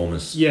 Please inform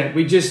us. Yeah,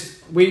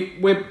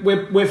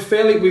 we're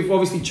fairly. We've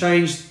obviously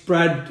changed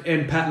Brad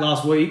and Pat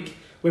last week.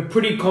 We're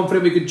pretty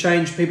confident we could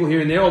change people here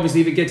and there.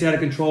 Obviously, if it gets out of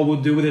control,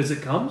 we'll deal with it as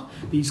it comes.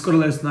 But you just got to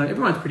let us know.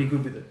 Everyone's pretty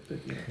good with it. But,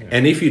 yeah.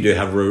 And if you do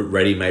have a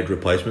ready-made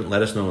replacement,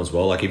 let us know as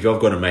well. Like if you've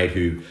got a mate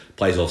who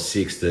plays off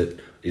 6 that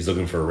is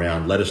looking for a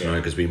round, let us know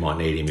because we might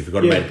need him. If you've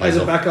got a mate who plays as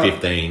a off backup.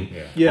 15,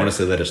 Yeah.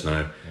 honestly, let us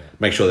know.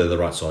 Make sure they're the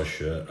right size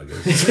shirt, I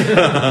guess.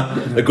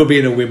 It could be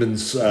in a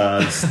women's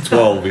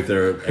 12 if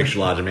they're an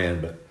extra large man,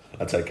 but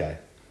that's okay.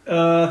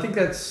 I think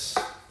that's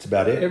It's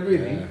about it.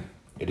 everything.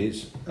 It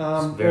is.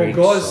 very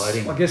well, guys,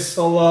 exciting. I guess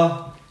I'm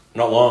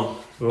Not long.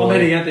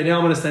 heading out there now.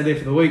 I'm going to stay there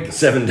for the week.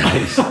 7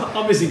 days.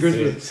 I'm missing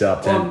Christmas. It's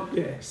up 10.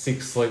 Yeah.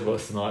 6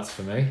 sleepless nights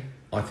for me.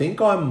 I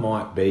think I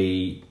might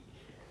be...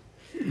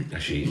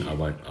 Actually, I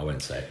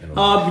won't say it.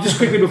 Just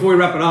quickly before we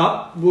wrap it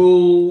up,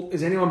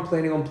 is anyone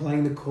planning on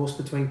playing the course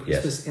between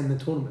Christmas and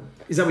the tournament?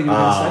 Is that what you were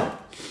going to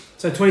say?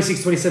 So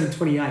 26, 27,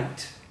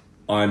 28.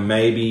 I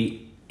may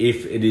be,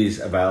 if it is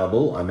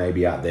available, I may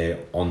be out there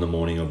on the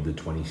morning of the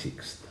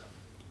 26th.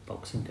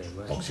 Boxing Day,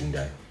 right? Boxing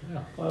Day.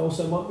 I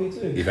also might be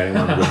too. If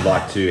anyone would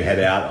like to head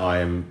out, I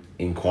am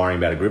inquiring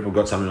about a group. I've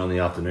got something on the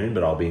afternoon,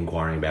 but I'll be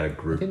inquiring about a I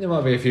group. think there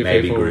might be a few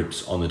Maybe people.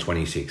 groups on the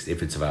 26th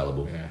if it's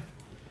available. Yeah.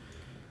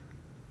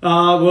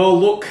 Well,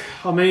 look,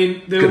 I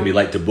mean, Could be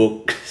late to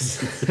book.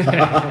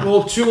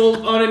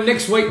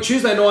 next week,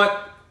 Tuesday night,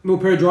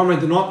 Milpera Drama,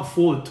 the night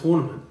before the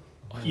tournament.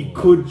 You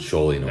could.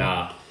 Surely not.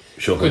 Nah.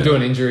 Surely Could do not.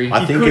 an injury.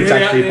 I think could it's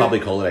head out actually a there.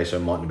 public holiday, so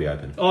it mightn't be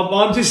open.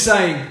 I'm just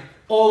saying.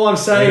 All I'm I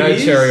saying know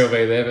is. Cherry will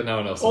be there, but no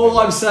one else will All be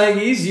there. I'm saying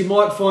is, you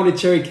might find a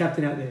Cherry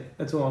captain out there.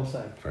 That's all I'm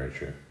saying. Very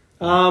true.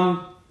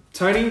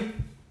 Tony,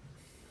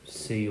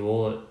 See you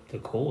all at the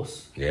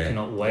course. Yeah.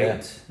 Cannot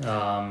wait.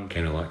 Kind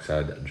of like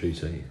so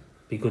GC.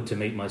 Be good to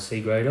meet my C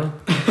grader.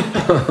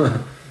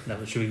 No,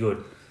 it should be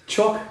good.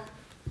 Chock,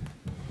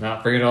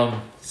 Nah, bring it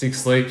on.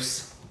 6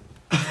 sleeps.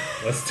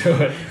 Let's do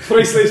it.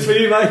 3 sleeps for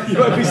you, mate. You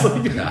won't be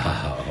sleeping.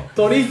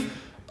 Donny,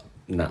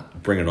 Nah,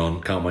 bring it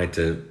on. Can't wait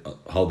to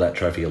hold that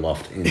trophy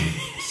aloft in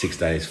 6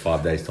 days,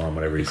 5 days time,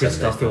 whatever it is. Chris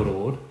 7 days Duffield time.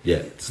 Award. Yeah,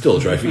 it's still a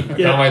trophy. I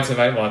can't wait to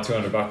make my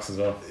 $200 as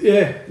well.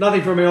 yeah,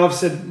 nothing from me. I've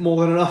said more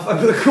than enough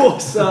over the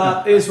course.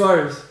 Ian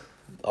Suarez.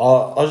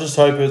 I just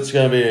hope it's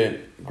going to be a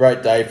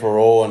great day for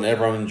all and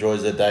everyone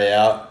enjoys their day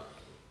out.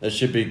 It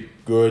should be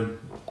good.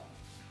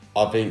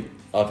 I think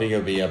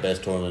it'll be our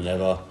best tournament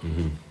ever.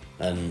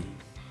 And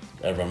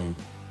everyone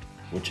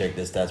will check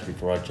their stats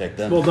before I check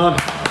them. Well done.